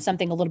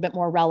 something a little bit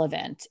more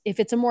relevant.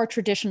 If it's a more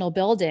traditional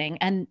building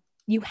and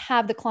you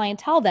have the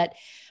clientele that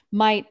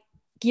might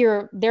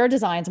gear their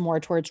designs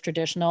more towards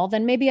traditional,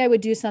 then maybe I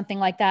would do something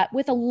like that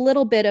with a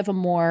little bit of a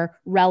more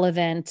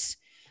relevant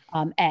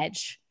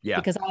edge. Yeah.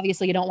 Because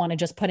obviously you don't want to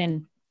just put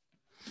in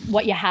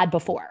what you had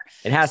before.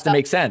 It has to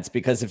make sense,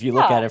 because if you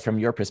look at it from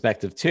your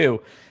perspective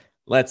too,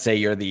 let's say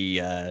you're the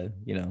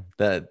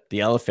the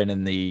elephant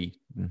in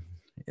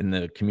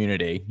the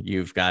community.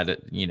 You've got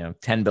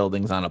 10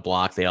 buildings on a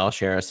block. They all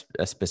share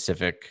a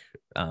specific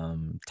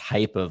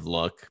type of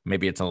look.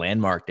 Maybe it's a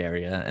landmarked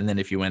area. And then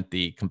if you went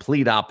the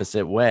complete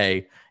opposite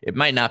way, it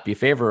might not be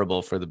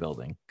favorable for the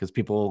building, because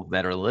people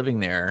that are living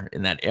there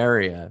in that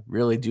area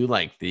really do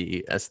like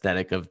the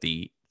aesthetic of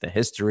the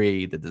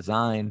history, the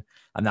design.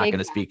 I'm not going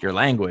to speak your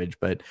language,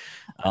 but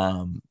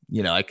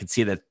I could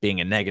see that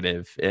being a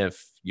negative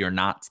if you're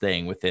not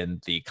staying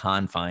within the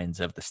confines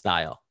of the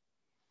style.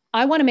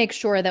 I want to make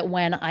sure that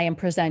when I am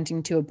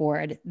presenting to a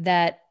board,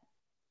 that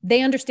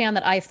they understand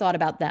that I've thought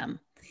about them,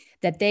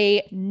 that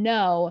they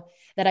know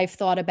that I've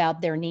thought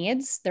about their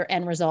needs, their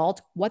end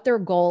result, what their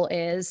goal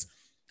is.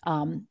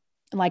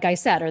 Like I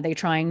said, are they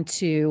trying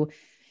to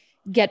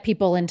get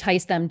people,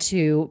 entice them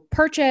to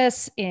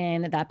purchase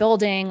in that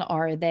building?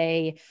 Are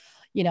they,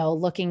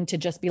 looking to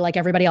just be like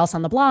everybody else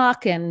on the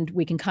block? And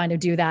we can kind of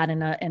do that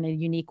in a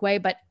unique way.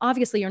 But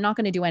obviously, you're not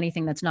going to do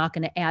anything that's not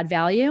going to add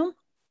value.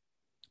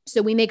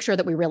 So we make sure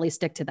that we really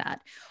stick to that.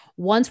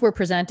 Once we're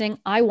presenting,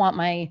 I want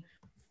my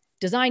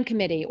design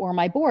committee or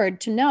my board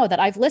to know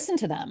that I've listened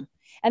to them.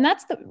 And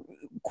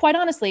quite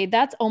honestly,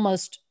 that's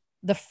almost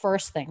the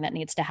first thing that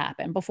needs to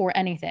happen before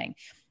anything.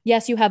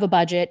 Yes, you have a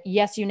budget.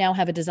 Yes, you now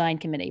have a design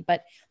committee.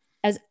 But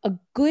as a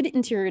good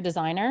interior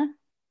designer,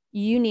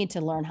 you need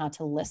to learn how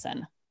to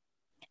listen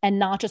and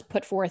not just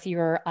put forth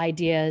your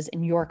ideas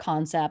and your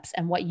concepts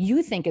and what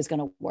you think is going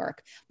to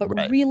work, but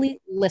really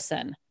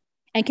listen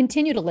and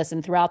continue to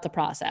listen throughout the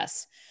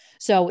process,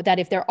 so that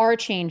if there are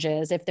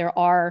changes, if there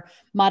are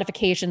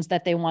modifications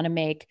that they want to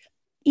make,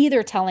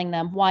 either telling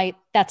them why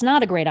that's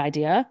not a great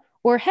idea,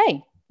 or,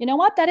 hey, you know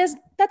what, that's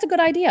a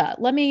good idea.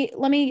 Let me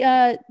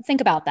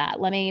think about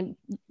that. Let me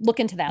look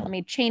into that. Let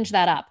me change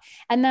that up.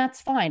 And that's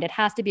fine. It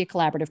has to be a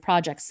collaborative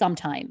project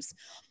sometimes.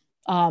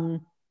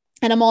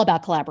 And I'm all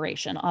about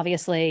collaboration.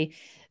 Obviously,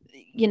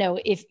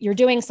 if you're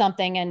doing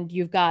something and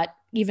you've got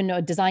even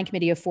a design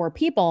committee of 4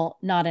 people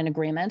not in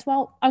agreement,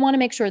 well, I want to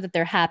make sure that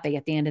they're happy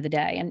at the end of the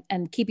day.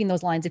 And keeping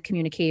those lines of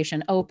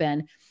communication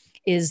open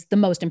is the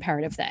most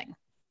imperative thing.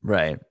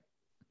 Right.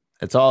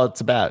 It's all it's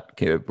about.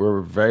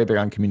 We're very big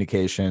on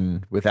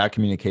communication. Without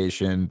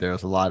communication,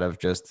 there's a lot of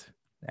just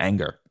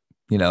anger.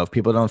 If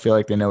people don't feel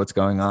like they know what's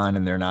going on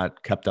and they're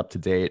not kept up to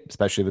date,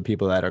 especially the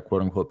people that are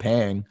quote unquote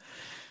paying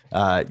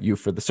you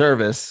for the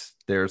service,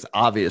 there's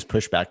obvious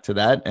pushback to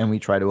that. And we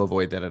try to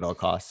avoid that at all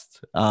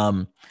costs.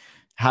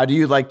 How do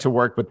you like to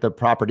work with the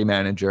property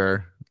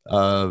manager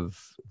of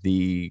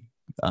the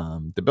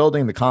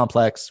building, the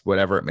complex,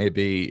 whatever it may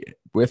be,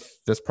 with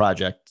this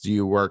project? Do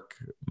you work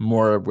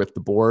more with the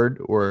board,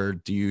 or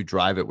do you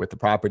drive it with the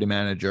property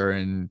manager?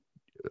 And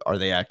are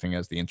they acting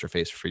as the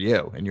interface for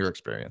you in your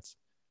experience?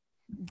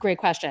 Great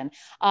question.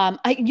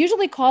 I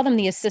usually call them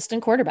the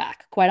assistant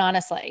quarterback, quite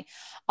honestly.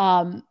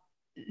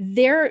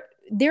 They're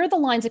the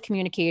lines of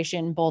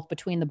communication both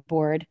between the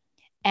board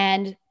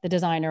and the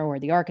designer or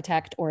the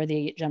architect or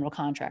the general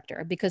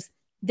contractor, because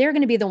they're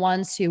going to be the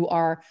ones who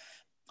are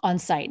on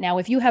site. Now,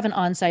 if you have an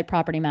on-site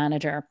property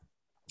manager,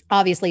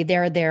 obviously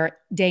they're there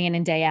day in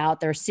and day out.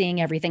 They're seeing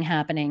everything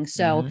happening.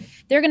 So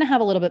they're going to have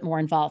a little bit more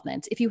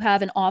involvement. If you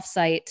have an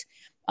off-site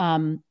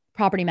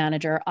property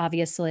manager,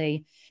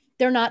 obviously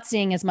they're not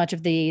seeing as much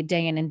of the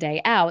day in and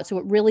day out. So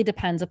it really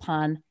depends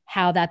upon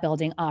how that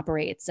building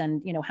operates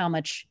and, how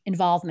much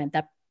involvement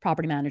that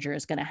property manager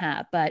is going to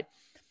have. But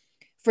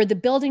for the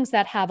buildings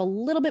that have a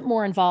little bit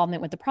more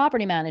involvement with the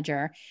property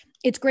manager,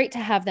 it's great to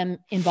have them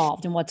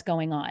involved in what's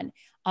going on.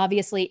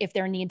 Obviously, if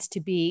there needs to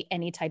be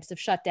any types of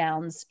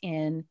shutdowns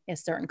in a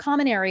certain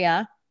common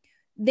area,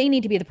 they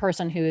need to be the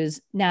person who's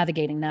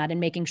navigating that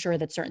and making sure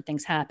that certain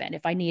things happen.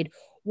 If I need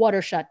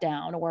water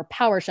shutdown or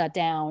power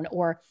shutdown,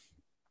 or,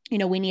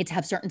 we need to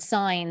have certain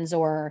signs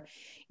or,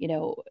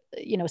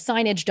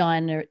 signage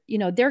done, or,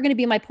 they're going to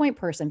be my point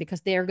person,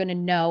 because they're going to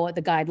know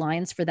the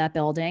guidelines for that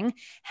building,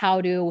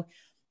 how to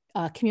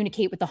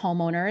communicate with the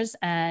homeowners,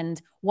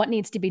 and what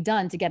needs to be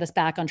done to get us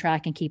back on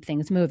track and keep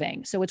things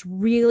moving. So it's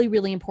really,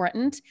 really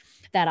important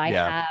that I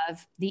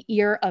have the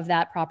ear of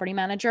that property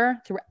manager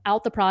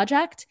throughout the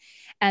project,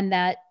 and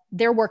that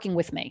they're working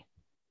with me.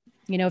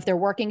 If they're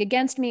working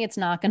against me, it's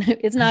not going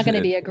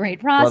to be a great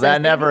process. Well,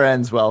 that never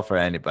ends well for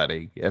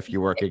anybody if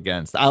you work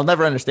against. I'll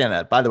never understand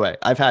that. By the way,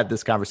 I've had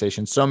this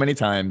conversation so many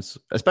times,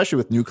 especially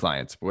with new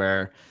clients,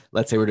 where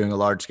let's say we're doing a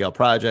large scale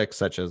project,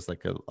 such as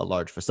like a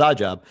large facade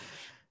job.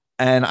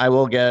 And I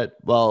will get,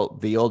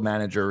 the old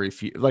manager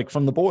refused, like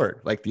from the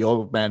board, like the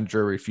old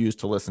manager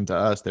refused to listen to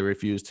us. They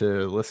refused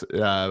to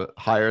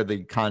hire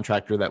the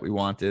contractor that we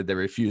wanted. They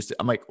refused to,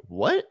 I'm like,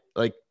 what?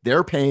 Like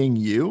they're paying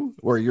you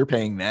or you're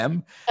paying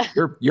them?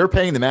 You're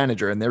paying the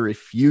manager and they're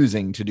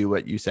refusing to do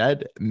what you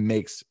said.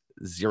 Makes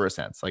zero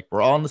sense. Like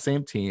we're all on the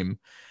same team.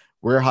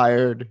 We're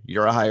hired.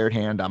 You're a hired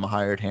hand. I'm a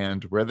hired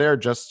hand. We're there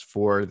just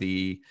for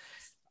the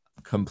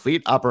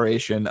complete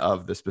operation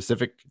of the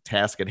specific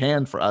task at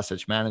hand. For us,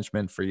 it's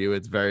management. For you,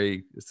 it's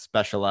very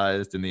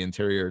specialized in the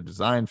interior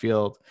design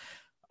field.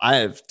 I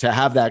have to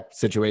have that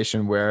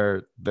situation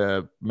where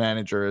the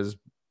manager is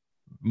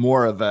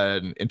more of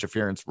an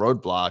interference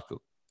roadblock.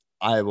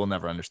 I will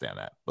never understand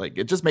that. Like,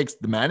 it just makes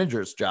the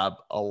manager's job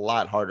a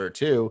lot harder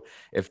too.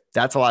 If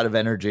that's a lot of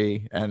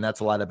energy and that's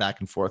a lot of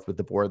back and forth with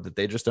the board that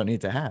they just don't need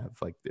to have.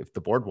 Like, if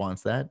the board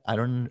wants that, I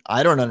don't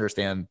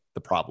understand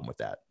the problem with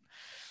that.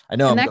 I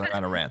know And I'm that going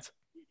on a rant.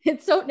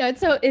 it's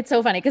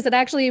so funny because it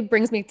actually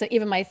brings me to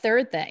even my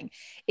third thing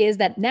is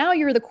that now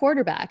you're the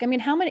quarterback. I mean,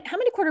 how many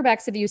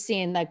quarterbacks have you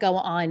seen that go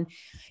on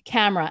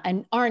camera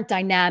and aren't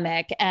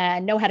dynamic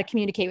and know how to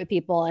communicate with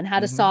people and how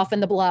to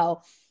soften the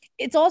blow?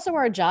 It's also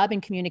our job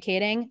in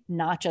communicating,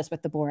 not just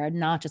with the board,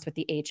 not just with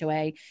the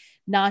HOA,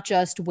 not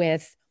just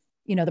with,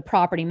 the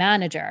property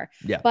manager,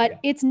 but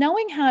it's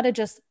knowing how to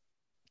just,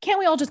 can't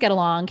we all just get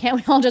along? Can't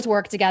we all just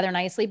work together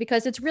nicely?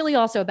 Because it's really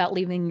also about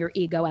leaving your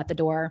ego at the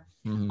door.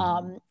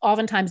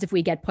 Oftentimes, if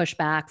we get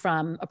pushback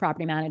from a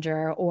property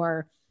manager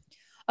or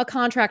a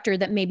contractor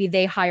that maybe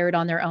they hired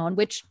on their own,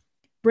 which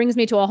brings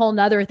me to a whole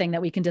nother thing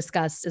that we can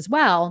discuss as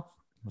well.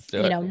 Let's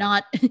do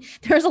it.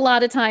 There's a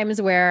lot of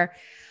times where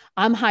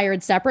I'm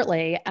hired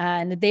separately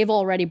and they've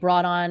already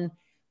brought on,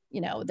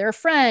 their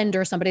friend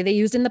or somebody they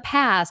used in the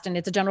past. And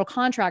it's a general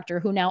contractor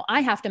who now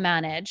I have to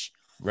manage.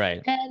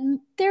 Right. And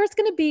there's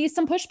going to be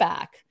some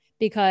pushback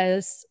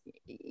because,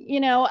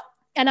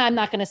 and I'm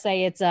not going to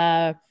say it's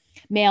a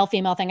male,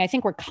 female thing. I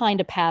think we're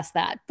kind of past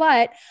that.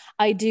 But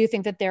I do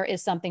think that there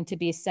is something to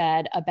be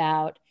said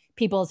about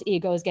people's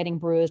egos getting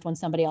bruised when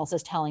somebody else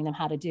is telling them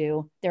how to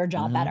do their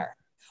job better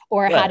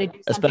or how to do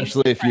something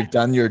especially different. If you've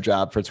done your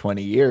job for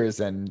 20 years.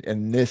 And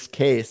in this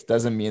case,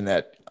 doesn't mean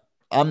that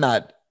I'm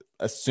not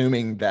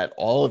assuming that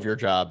all of your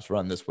jobs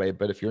run this way.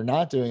 But if you're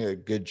not doing a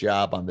good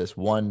job on this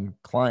one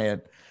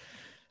client,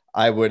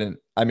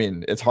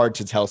 it's hard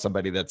to tell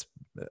somebody that's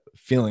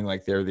feeling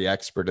like they're the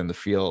expert in the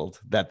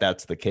field that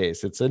that's the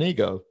case. It's an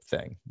ego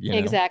thing.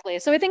 Exactly.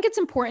 So I think it's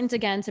important,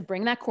 again, to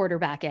bring that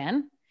quarterback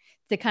in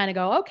to kind of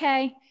go,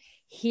 okay,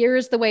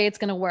 here's the way it's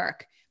going to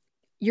work.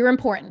 You're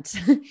important.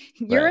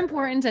 You're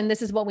important. And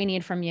this is what we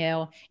need from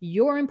you.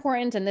 You're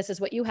important. And this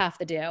is what you have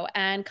to do,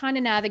 and kind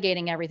of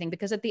navigating everything,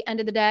 because at the end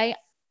of the day,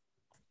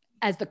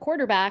 as the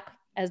quarterback,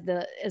 as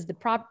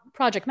the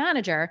project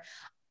manager,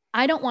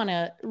 I don't want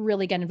to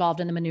really get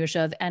involved in the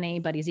minutia of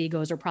anybody's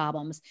egos or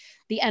problems.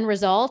 The end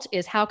result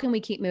is, how can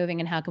we keep moving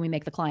and how can we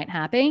make the client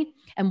happy?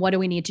 And what do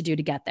we need to do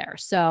to get there?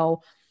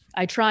 So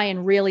I try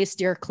and really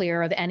steer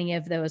clear of any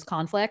of those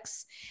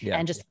conflicts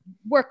and just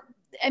work.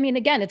 I mean,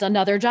 again, it's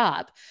another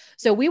job.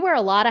 So we wear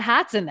a lot of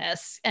hats in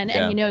this. And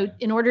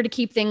in order to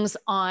keep things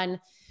on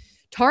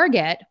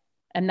target,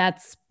 and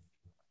that's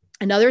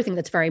another thing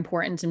that's very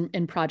important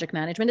in project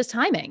management, is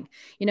timing,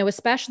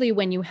 especially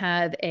when you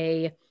have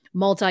a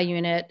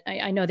multi-unit.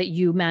 I know that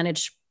you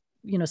manage,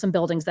 some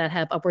buildings that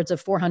have upwards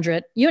of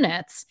 400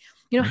 units.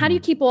 How do you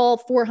keep all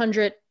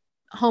 400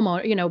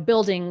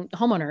 building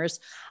homeowners?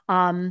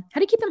 How do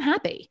you keep them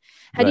happy?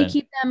 How do you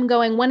keep them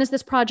going? When is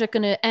this project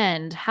going to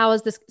end? How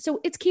is this? So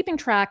it's keeping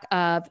track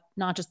of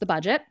not just the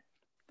budget,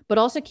 but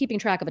also keeping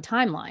track of a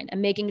timeline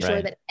and making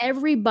sure that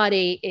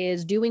everybody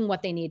is doing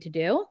what they need to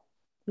do.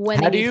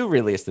 How do you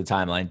release the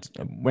timeline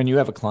when you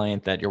have a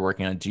client that you're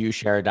working on? Do you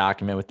share a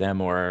document with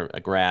them or a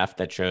graph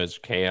that shows,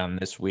 okay, on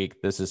this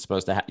week, this is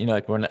supposed to happen?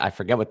 Like when, I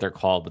forget what they're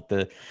called, but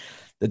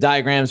the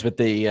diagrams with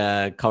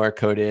the color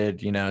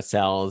coded,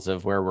 cells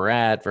of where we're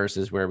at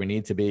versus where we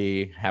need to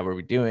be. How are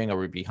we doing? Are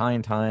we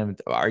behind time?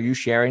 Are you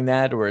sharing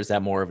that, or is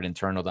that more of an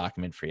internal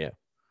document for you?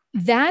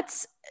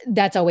 That's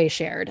always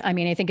shared. I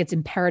mean, I think it's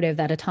imperative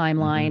that a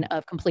timeline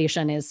of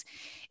completion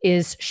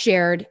is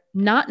shared,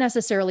 not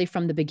necessarily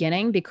from the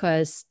beginning,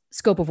 because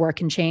scope of work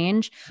can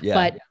change,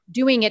 but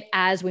doing it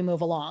as we move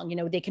along.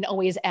 They can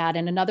always add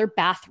in another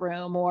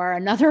bathroom or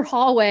another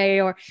hallway,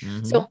 or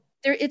so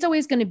it's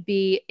always going to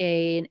be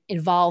an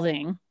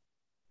evolving,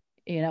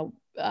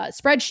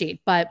 spreadsheet,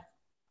 but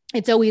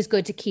it's always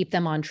good to keep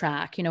them on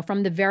track.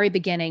 From the very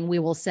beginning, we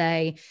will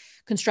say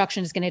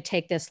construction is going to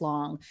take this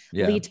long.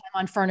 Lead time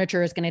on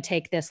furniture is going to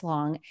take this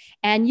long.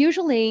 And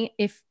usually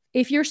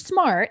if you're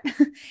smart,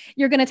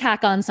 you're going to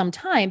tack on some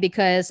time,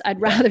 because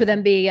I'd rather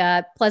them be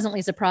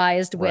pleasantly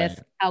surprised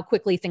with how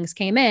quickly things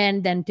came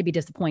in than to be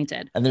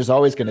disappointed. And there's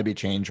always going to be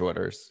change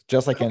orders,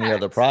 just like any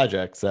other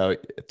project. So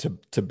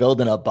to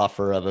build in a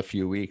buffer of a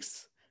few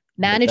weeks.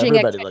 Managing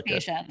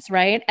expectations,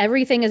 right?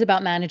 Everything is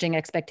about managing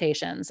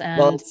expectations.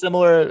 And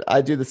similar,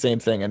 I do the same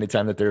thing.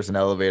 Anytime that there's an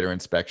elevator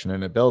inspection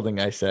in a building,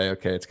 I say,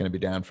 okay, it's going to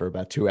be down for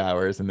about 2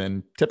 hours. And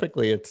then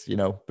typically it's,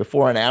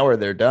 before an hour,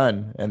 they're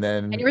done. And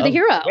you're the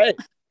hero. Right.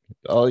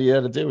 All you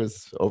had to do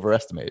is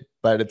overestimate,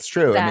 but it's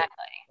true. Exactly.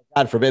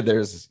 God forbid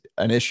there's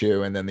an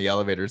issue and then the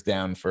elevator's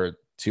down for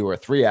 2 or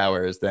 3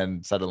 hours,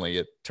 then suddenly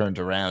it turns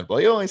around.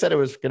 Well, you only said it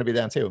was going to be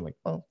down too. I'm like,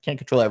 well, can't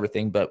control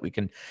everything, but we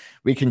can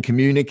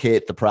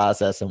communicate the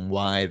process and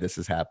why this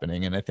is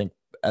happening. And I think,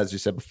 as you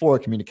said before,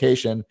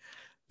 communication,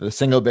 the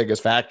single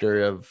biggest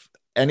factor of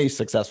any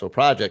successful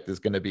project is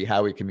going to be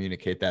how we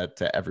communicate that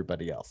to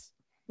everybody else.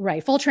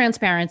 Right. Full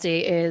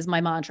transparency is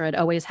my mantra. It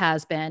always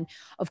has been.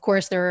 Of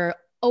course, there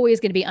always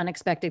going to be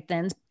unexpected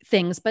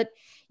things, but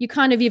you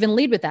kind of even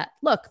lead with that.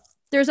 Look,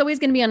 there's always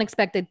going to be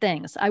unexpected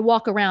things. I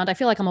walk around, I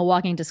feel like I'm a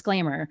walking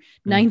disclaimer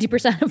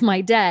 90% of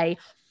my day,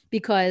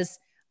 because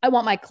I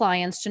want my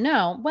clients to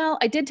know, well,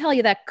 I did tell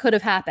you that could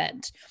have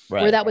happened,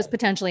 or that was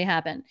potentially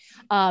happened.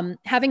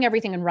 Having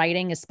everything in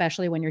writing,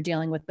 especially when you're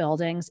dealing with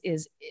buildings,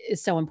 is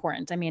so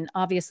important. I mean,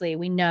 obviously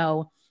we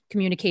know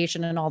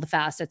communication and all the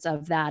facets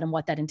of that and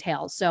what that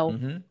entails. So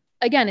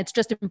again, it's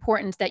just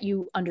important that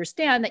you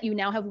understand that you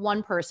now have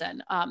one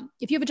person.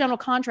 If you have a general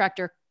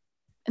contractor,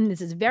 and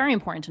this is very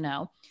important to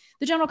know,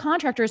 the general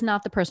contractor is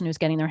not the person who's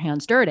getting their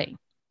hands dirty.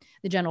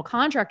 The general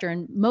contractor,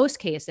 in most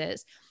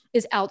cases,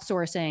 is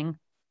outsourcing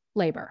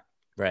labor.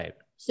 Right.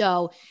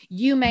 So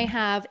you may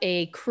have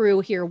a crew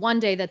here one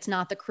day that's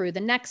not the crew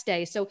the next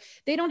day. So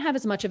they don't have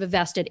as much of a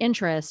vested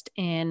interest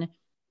in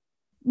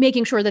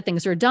making sure that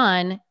things are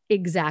done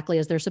exactly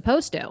as they're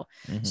supposed to.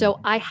 So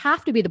I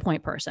have to be the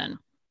point person.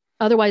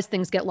 Otherwise,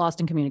 things get lost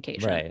in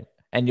communication. Right.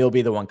 And you'll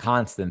be the one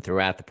constant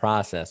throughout the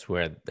process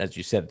where, as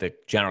you said, the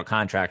general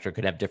contractor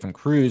could have different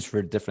crews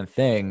for different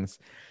things.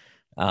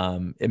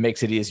 It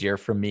makes it easier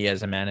for me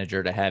as a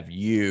manager to have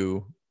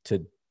you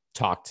to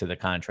talk to the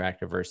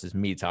contractor versus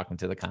me talking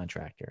to the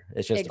contractor.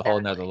 It's just a whole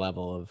nother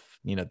level of,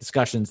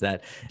 discussions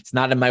that it's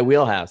not in my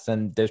wheelhouse.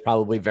 And there's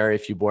probably very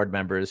few board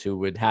members who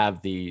would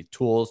have the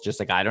tools, just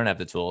like I don't have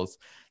the tools,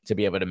 to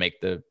be able to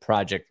make the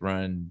project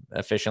run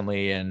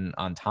efficiently and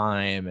on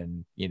time.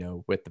 And,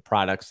 with the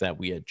products that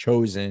we had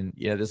chosen,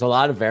 there's a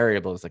lot of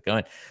variables that go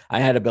in.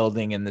 I had a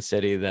building in the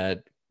city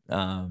that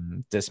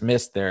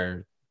dismissed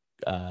their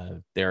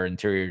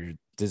interior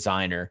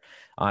designer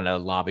on a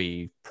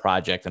lobby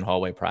project and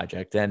hallway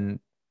project. And,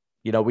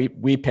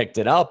 we picked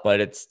it up, but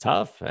it's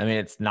tough. I mean,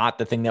 it's not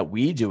the thing that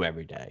we do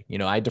every day.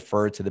 I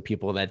defer to the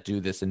people that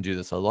do this and do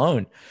this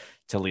alone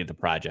to lead the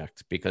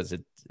project, because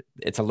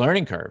it's a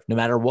learning curve no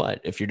matter what.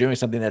 If you're doing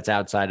something that's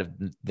outside of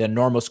the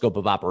normal scope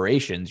of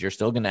operations, you're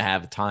still going to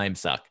have time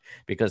suck,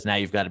 because now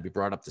you've got to be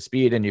brought up to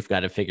speed and you've got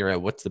to figure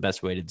out what's the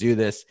best way to do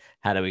this.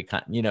 How do we,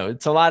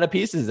 it's a lot of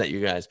pieces that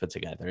you guys put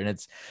together, and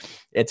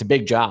it's a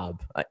big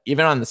job.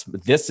 Even on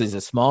this is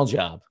a small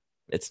job.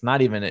 It's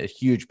not even a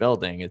huge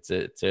building. It's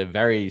a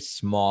very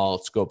small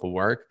scope of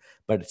work,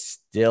 but it's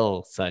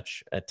still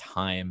such a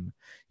time,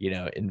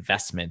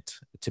 investment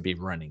to be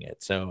running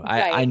it. So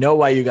I know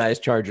why you guys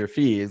charge your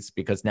fees,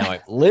 because now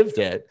I've lived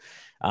it.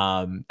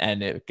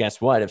 And guess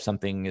what? If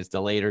something is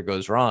delayed or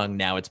goes wrong,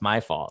 now it's my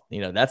fault.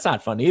 That's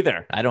not fun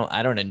either. I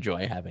don't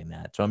enjoy having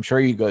that. So I'm sure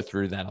you go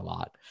through that a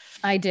lot.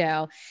 I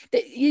do.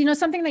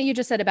 Something that you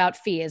just said about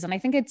fees, and I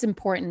think it's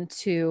important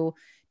to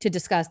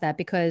discuss that,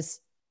 because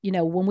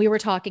when we were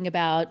talking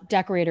about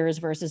decorators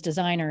versus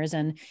designers,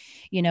 and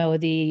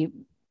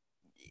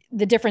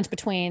the difference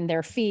between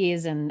their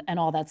fees and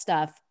all that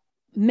stuff,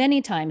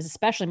 many times,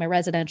 especially my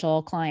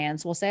residential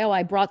clients, will say, oh,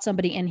 I brought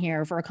somebody in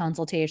here for a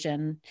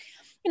consultation.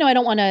 I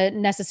don't want to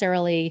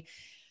necessarily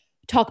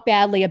talk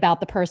badly about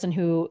the person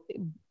who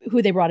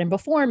they brought in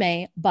before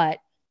me, but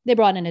they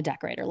brought in a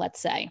decorator, let's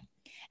say,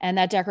 and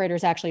that decorator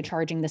is actually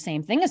charging the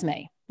same thing as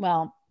me.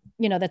 Well,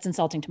 that's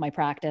insulting to my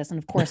practice. And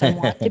of course I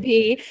want to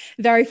be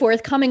very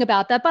forthcoming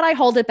about that, but I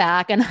hold it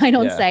back and I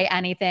don't say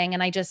anything.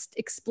 And I just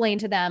explain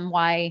to them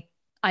why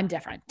I'm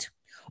different,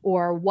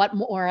 or what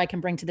more I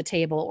can bring to the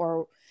table,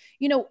 or,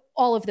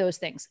 all of those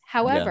things.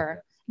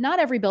 However, not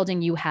every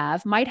building you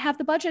have might have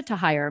the budget to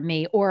hire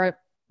me, or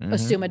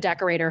assume a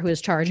decorator who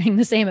is charging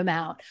the same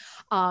amount.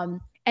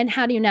 And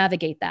how do you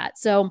navigate that?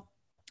 So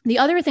the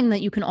other thing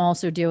that you can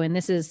also do, and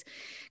this is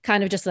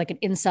kind of just like an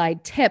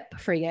inside tip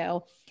for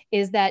you,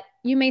 is that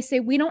you may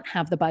say, we don't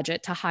have the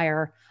budget to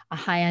hire a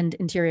high-end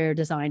interior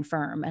design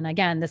firm. And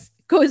again, this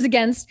goes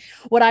against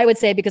what I would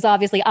say, because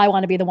obviously I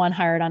want to be the one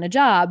hired on a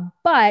job,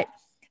 but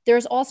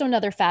there's also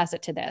another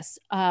facet to this,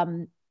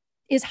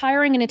 is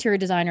hiring an interior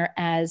designer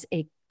as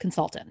a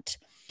consultant.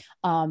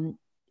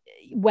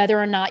 Whether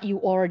or not you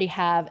already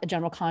have a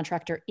general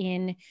contractor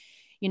in,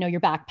 your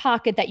back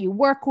pocket that you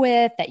work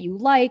with, that you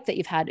like, that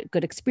you've had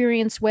good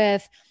experience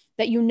with,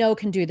 that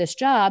can do this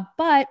job,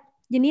 but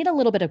you need a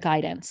little bit of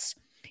guidance.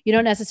 You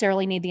don't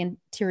necessarily need the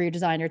interior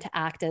designer to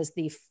act as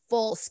the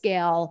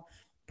full-scale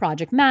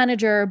project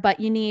manager, but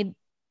you need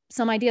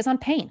some ideas on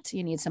paint.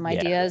 You need some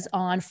ideas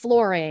on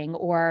flooring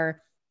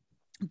or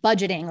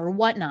budgeting or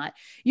whatnot.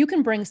 You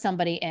can bring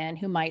somebody in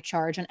who might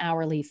charge an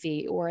hourly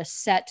fee, or a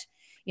set,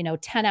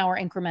 10-hour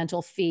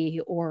incremental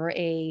fee, or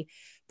a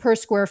per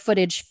square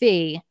footage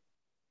fee,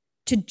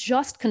 to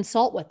just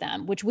consult with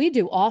them, which we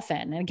do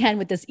often. And again,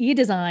 with this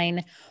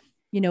e-design,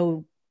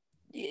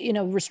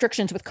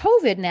 restrictions with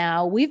COVID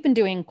now, we've been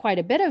doing quite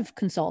a bit of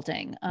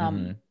consulting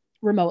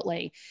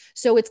remotely.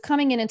 So it's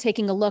coming in and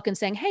taking a look and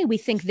saying, hey, we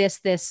think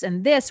this,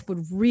 and this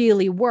would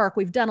really work.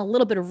 We've done a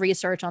little bit of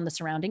research on the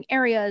surrounding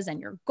areas and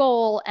your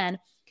goal, and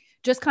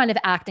just kind of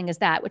acting as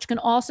that, which can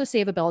also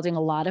save a building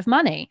a lot of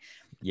money,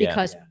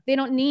 because they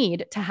don't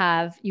need to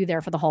have you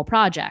there for the whole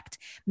project.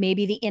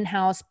 Maybe the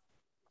in-house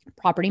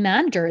property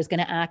manager is going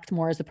to act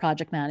more as the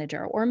project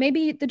manager, or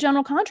maybe the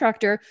general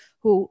contractor,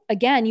 who,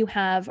 again, you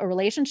have a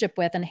relationship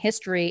with and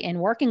history in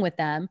working with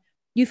them,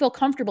 you feel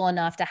comfortable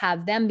enough to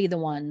have them be the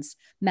ones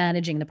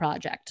managing the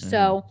project.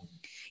 So,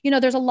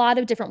 there's a lot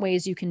of different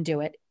ways you can do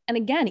it. And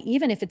again,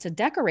 even if it's a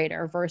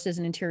decorator versus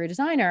an interior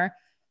designer,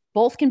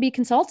 both can be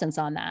consultants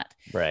on that.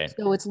 Right.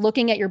 So it's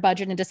looking at your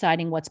budget and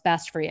deciding what's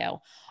best for you.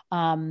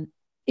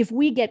 If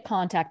we get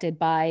contacted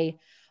by,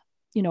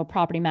 a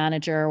property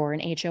manager or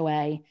an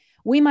HOA,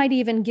 we might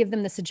even give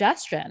them the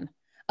suggestion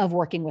of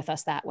working with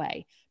us that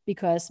way,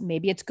 because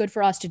maybe it's good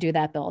for us to do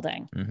that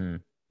building.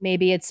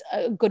 Maybe it's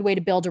a good way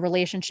to build a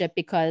relationship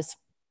because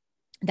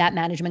that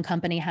management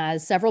company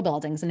has several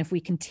buildings. And if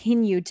we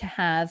continue to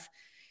have,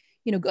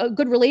 a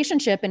good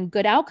relationship and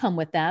good outcome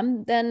with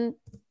them, then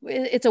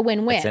it's a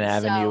win-win. It's an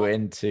avenue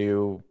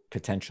into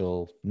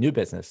potential new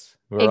business.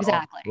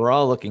 Exactly. We're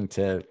all looking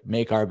to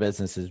make our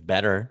businesses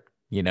better.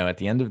 At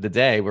the end of the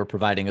day, we're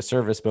providing a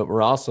service, but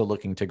we're also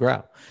looking to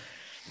grow.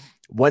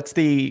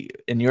 In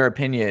your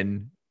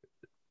opinion,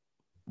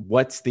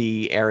 what's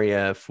the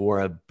area for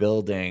a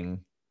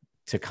building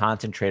to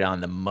concentrate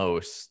on the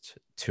most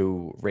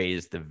to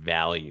raise the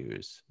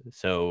values?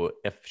 So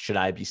should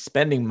I be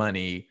spending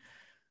money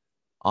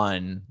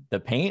on the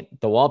paint,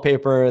 the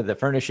wallpaper, the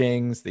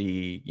furnishings,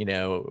 the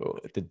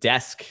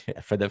desk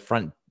for the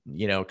front,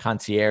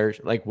 concierge?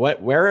 Like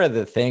where are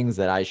the things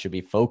that I should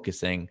be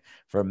focusing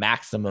for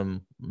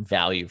maximum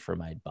value for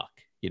my buck?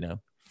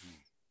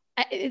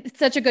 It's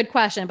such a good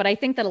question, but I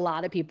think that a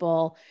lot of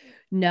people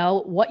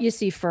know what you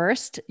see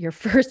first. Your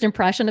first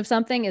impression of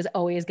something is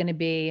always going to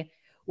be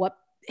what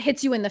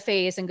hits you in the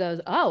face and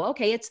goes, oh,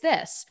 okay, it's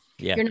this.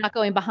 Yeah. You're not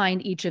going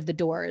behind each of the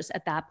doors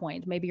at that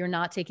point. Maybe you're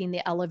not taking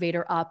the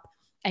elevator up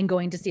and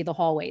going to see the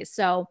hallways.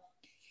 So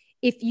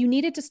if you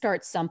needed to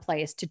start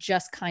someplace to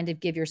just kind of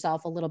give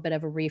yourself a little bit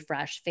of a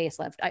refresh,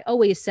 facelift, I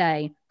always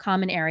say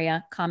common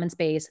area, common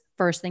space,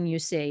 first thing you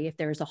see. If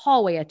there's a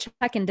hallway, a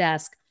check-in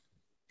desk,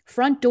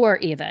 front door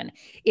even,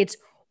 it's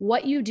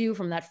what you do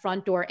from that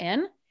front door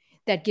in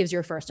that gives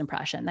your first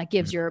impression, that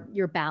gives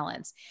your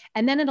balance.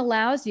 And then it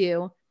allows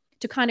you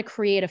to kind of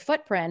create a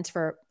footprint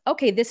for,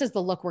 okay, this is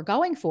the look we're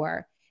going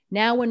for.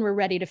 Now, when we're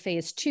ready to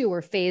phase 2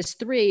 or phase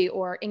 3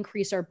 or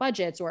increase our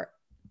budgets, or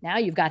now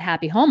you've got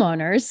happy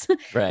homeowners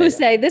who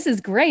say, this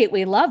is great.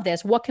 We love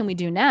this. What can we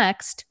do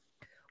next?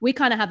 We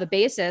kind of have a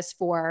basis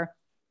for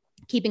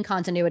keeping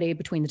continuity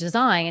between the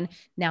design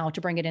now to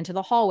bring it into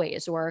the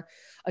hallways or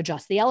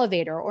adjust the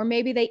elevator, or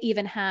maybe they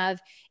even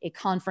have a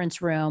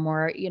conference room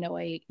or, or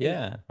the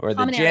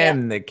gym,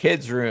 area. The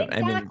kids room.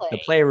 Exactly. I mean, the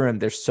playroom,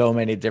 there's so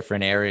many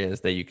different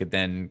areas that you could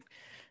then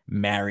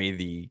marry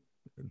the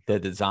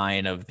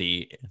design of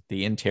the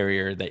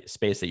interior, that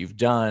space that you've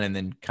done, and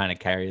then kind of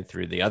carry it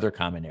through the other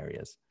common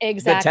areas.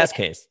 Exactly. The test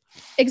case.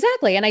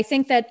 Exactly. And I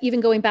think that even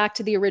going back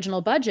to the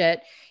original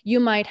budget, you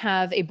might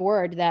have a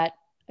board that,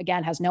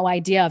 again, has no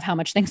idea of how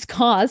much things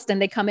cost.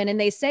 And they come in and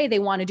they say they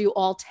want to do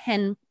all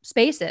 10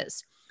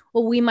 spaces.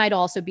 Well, we might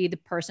also be the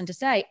person to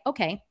say,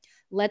 okay,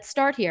 let's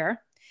start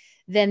here.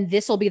 Then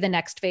this will be the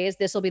next phase.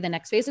 This will be the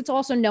next phase. It's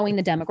also knowing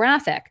the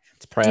demographic.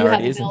 It's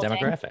priorities and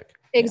demographic.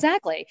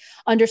 Exactly. Yeah.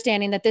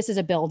 Understanding that this is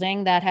a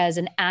building that has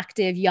an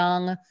active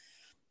young,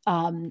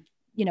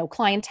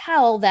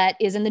 clientele that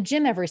is in the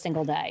gym every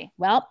single day.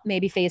 Well,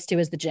 maybe phase 2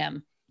 is the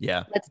gym.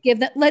 Yeah.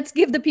 Let's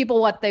give the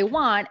people what they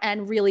want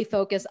and really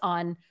focus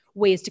on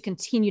ways to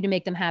continue to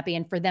make them happy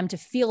and for them to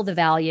feel the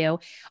value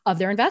of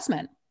their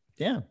investment.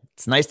 Yeah.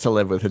 It's nice to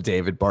live with a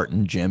David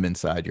Barton gym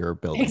inside your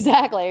building.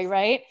 Exactly.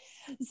 Right.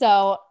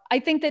 So I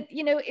think that,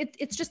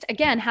 it's just,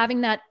 again,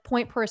 having that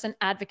point person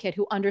advocate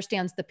who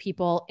understands the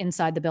people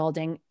inside the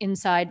building,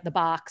 inside the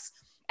box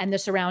and the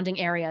surrounding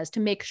areas to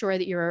make sure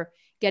that you're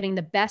getting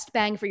the best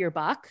bang for your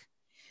buck,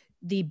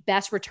 the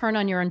best return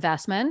on your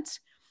investment,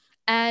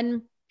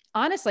 and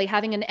honestly,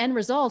 having an end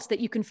result that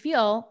you can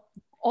feel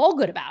all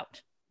good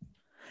about.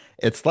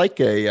 It's like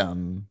a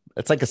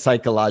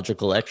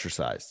psychological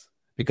exercise,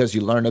 because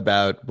you learn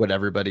about what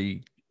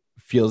everybody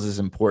feels is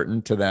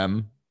important to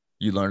them.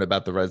 You learn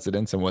about the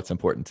residents and what's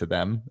important to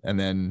them. And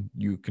then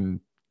you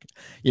can,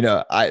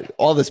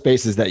 all the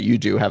spaces that you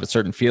do have a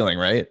certain feeling,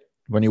 right?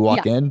 When you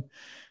walk in.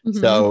 Mm-hmm.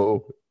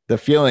 So the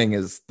feeling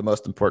is the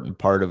most important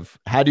part of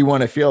how do you want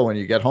to feel when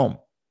you get home?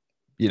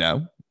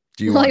 I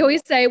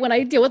always say when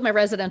I deal with my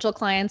residential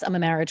clients, I'm a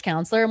marriage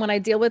counselor. And when I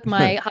deal with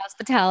my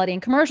hospitality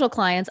and commercial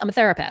clients, I'm a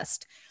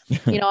therapist.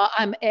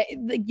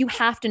 You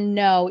have to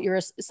know, you're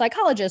a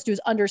psychologist who's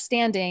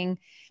understanding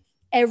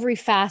every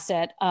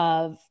facet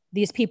of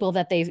these people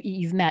that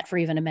you've met for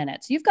even a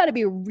minute. So you've got to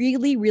be a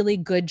really, really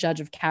good judge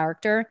of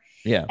character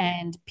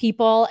and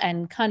people,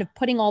 and kind of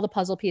putting all the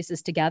puzzle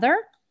pieces together.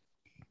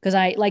 Because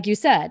like you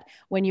said,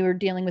 when you were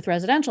dealing with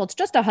residential, it's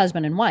just a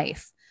husband and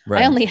wife.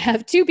 Right. I only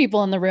have 2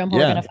 people in the room who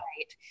are going to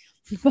fight.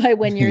 But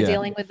when you're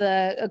dealing with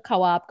a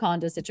co-op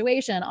condo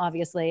situation,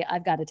 obviously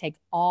I've got to take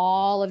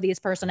all of these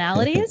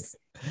personalities.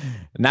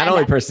 Not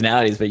only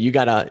personalities, but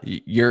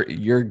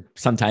you're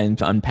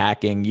sometimes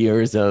unpacking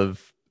years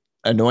of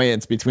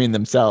annoyance between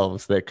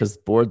themselves, because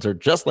boards are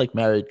just like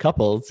married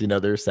couples.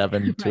 There's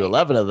 7 to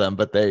 11 of them,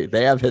 but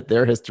they have hit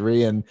their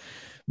history, and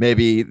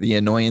maybe the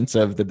annoyance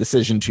of the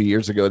decision 2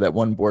 years ago that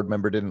one board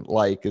member didn't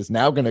like is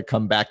now going to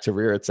come back to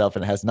rear itself,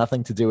 and it has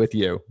nothing to do with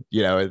you,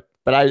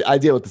 but I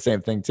deal with the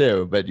same thing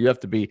too. But you have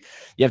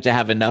to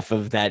have enough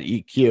of that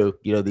EQ,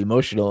 the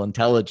emotional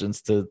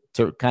intelligence to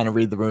kind of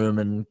read the room.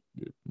 And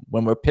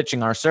when we're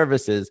pitching our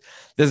services,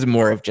 this is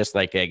more of just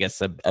like, I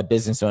guess, a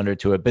business owner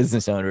to a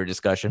business owner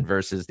discussion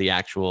versus the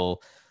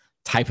actual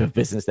type of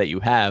business that you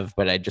have.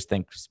 But I just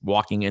think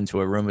walking into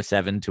a room of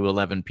 7 to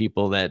 11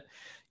 people that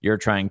you're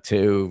trying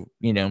to,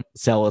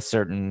 sell a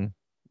certain,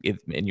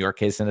 in your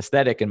case, an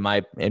aesthetic, in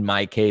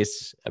my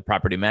case, a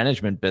property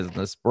management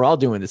business, we're all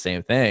doing the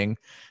same thing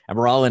and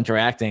we're all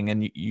interacting,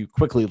 and you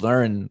quickly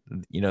learn,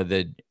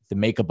 the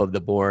makeup of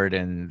the board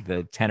and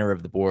the tenor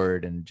of the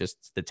board and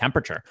just the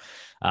temperature.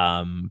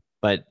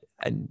 But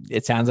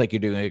it sounds like you're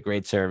doing a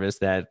great service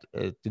that,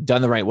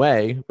 done the right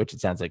way, which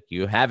it sounds like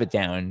you have it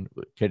down,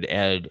 could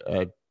add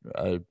a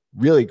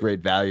really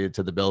great value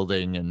to the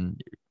building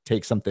and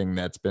take something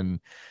that's been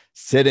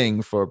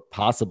sitting for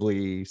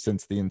possibly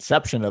since the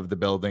inception of the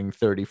building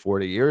 30,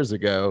 40 years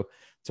ago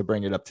to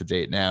bring it up to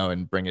date now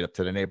and bring it up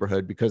to the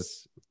neighborhood,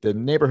 because the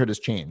neighborhood has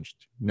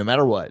changed no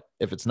matter what.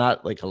 If it's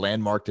not like a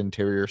landmarked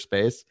interior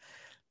space,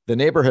 the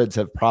neighborhoods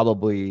have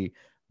probably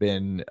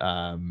been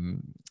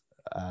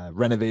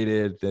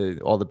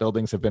renovated. All the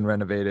buildings have been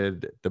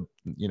renovated.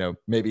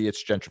 Maybe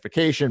it's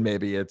gentrification,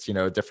 maybe it's,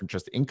 different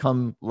just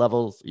income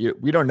levels.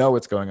 We don't know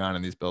what's going on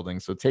in these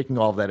buildings. So taking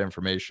all of that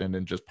information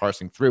and just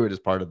parsing through it is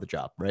part of the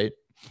job, right?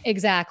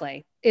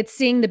 Exactly. It's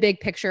seeing the big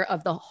picture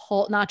of the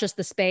whole, not just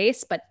the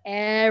space, but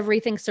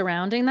everything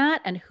surrounding that,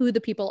 and who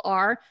the people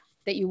are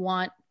that you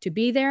want to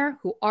be there,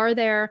 who are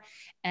there,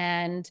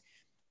 and,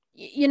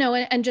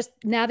 and just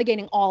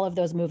navigating all of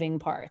those moving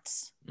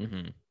parts.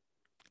 Mm-hmm.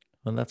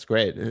 Well, that's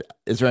great.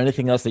 Is there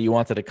anything else that you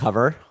wanted to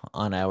cover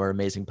on our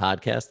amazing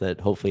podcast that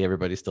hopefully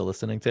everybody's still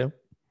listening to?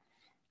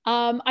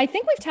 I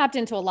think we've tapped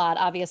into a lot.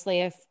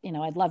 Obviously, if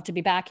I'd love to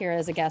be back here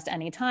as a guest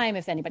anytime.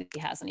 If anybody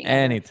has any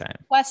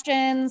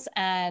questions,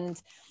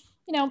 and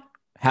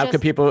how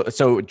could people?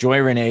 So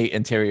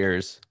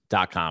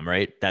joyreneinteriors.com,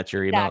 right? That's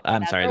your email.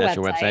 Exactly. That's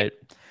your website.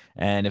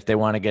 And if they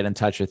want to get in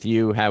touch with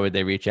you, how would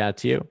they reach out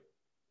to you?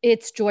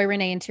 It's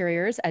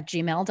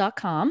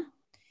joyreneinteriors@gmail.com.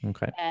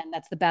 Okay. And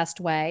that's the best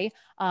way.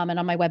 And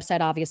on my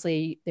website,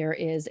 obviously, there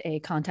is a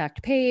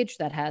contact page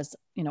that has,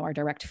 our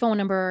direct phone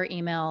number,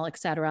 email,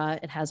 etc.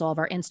 It has all of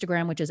our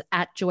Instagram, which is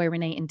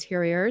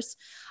 @joyreneinteriors.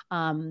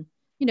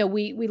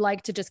 We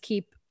like to just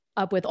keep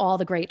up with all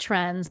the great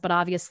trends, but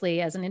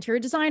obviously as an interior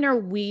designer,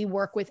 we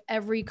work with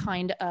every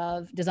kind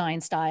of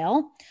design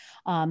style.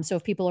 So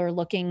if people are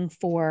looking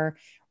for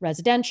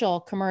residential,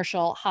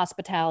 commercial,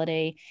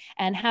 hospitality,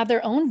 and have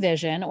their own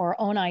vision or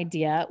own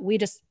idea, we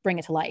just bring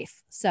it to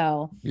life.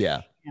 So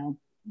yeah,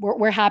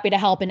 we're happy to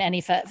help in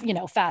any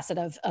facet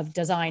of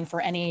design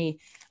for any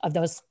of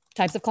those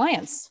types of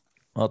clients.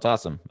 Well, it's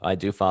awesome. I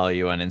do follow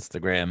you on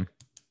Instagram.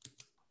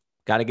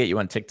 Got to get you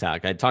on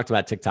TikTok. I talked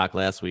about TikTok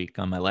last week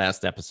on my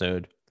last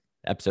episode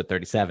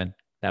 37.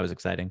 That was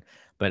exciting.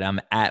 But I'm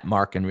at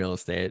Mark in Real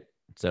Estate.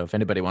 So if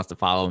anybody wants to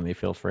follow me,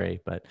 feel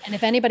free. And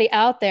if anybody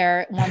out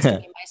there wants to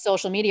be my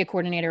social media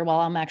coordinator while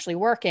I'm actually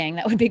working,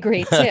 that would be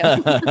great too.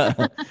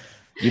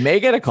 You may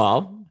get a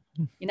call.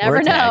 You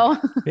never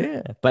know.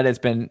 Yeah. But it's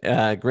been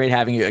great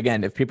having you.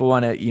 Again, if people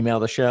want to email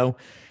the show,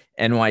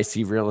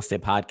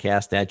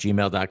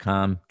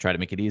 nycrealestatepodcast@gmail.com. Try to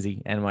make it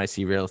easy.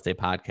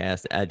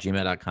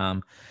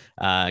 nycrealestatepodcast@gmail.com.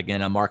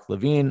 Again, I'm Mark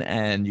Levine,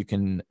 and you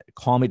can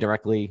call me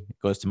directly. It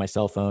goes to my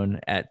cell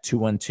phone at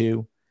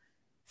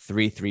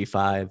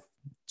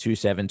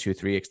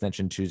 212-335-2723,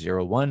 extension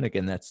 201.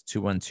 Again, that's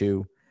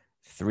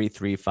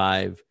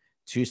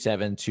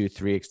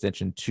 212-335-2723,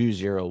 extension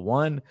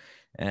 201.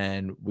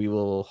 And we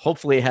will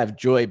hopefully have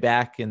Joy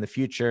back in the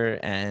future.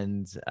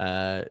 And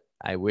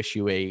I wish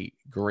you a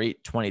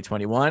great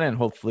 2021, and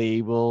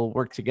hopefully we'll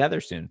work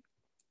together soon.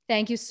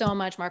 Thank you so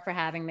much, Mark, for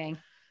having me.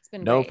 It's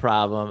been no great.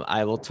 problem.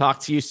 I will talk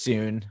to you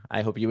soon.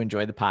 I hope you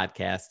enjoy the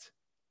podcast.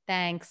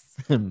 Thanks.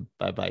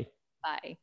 Bye-bye. Bye.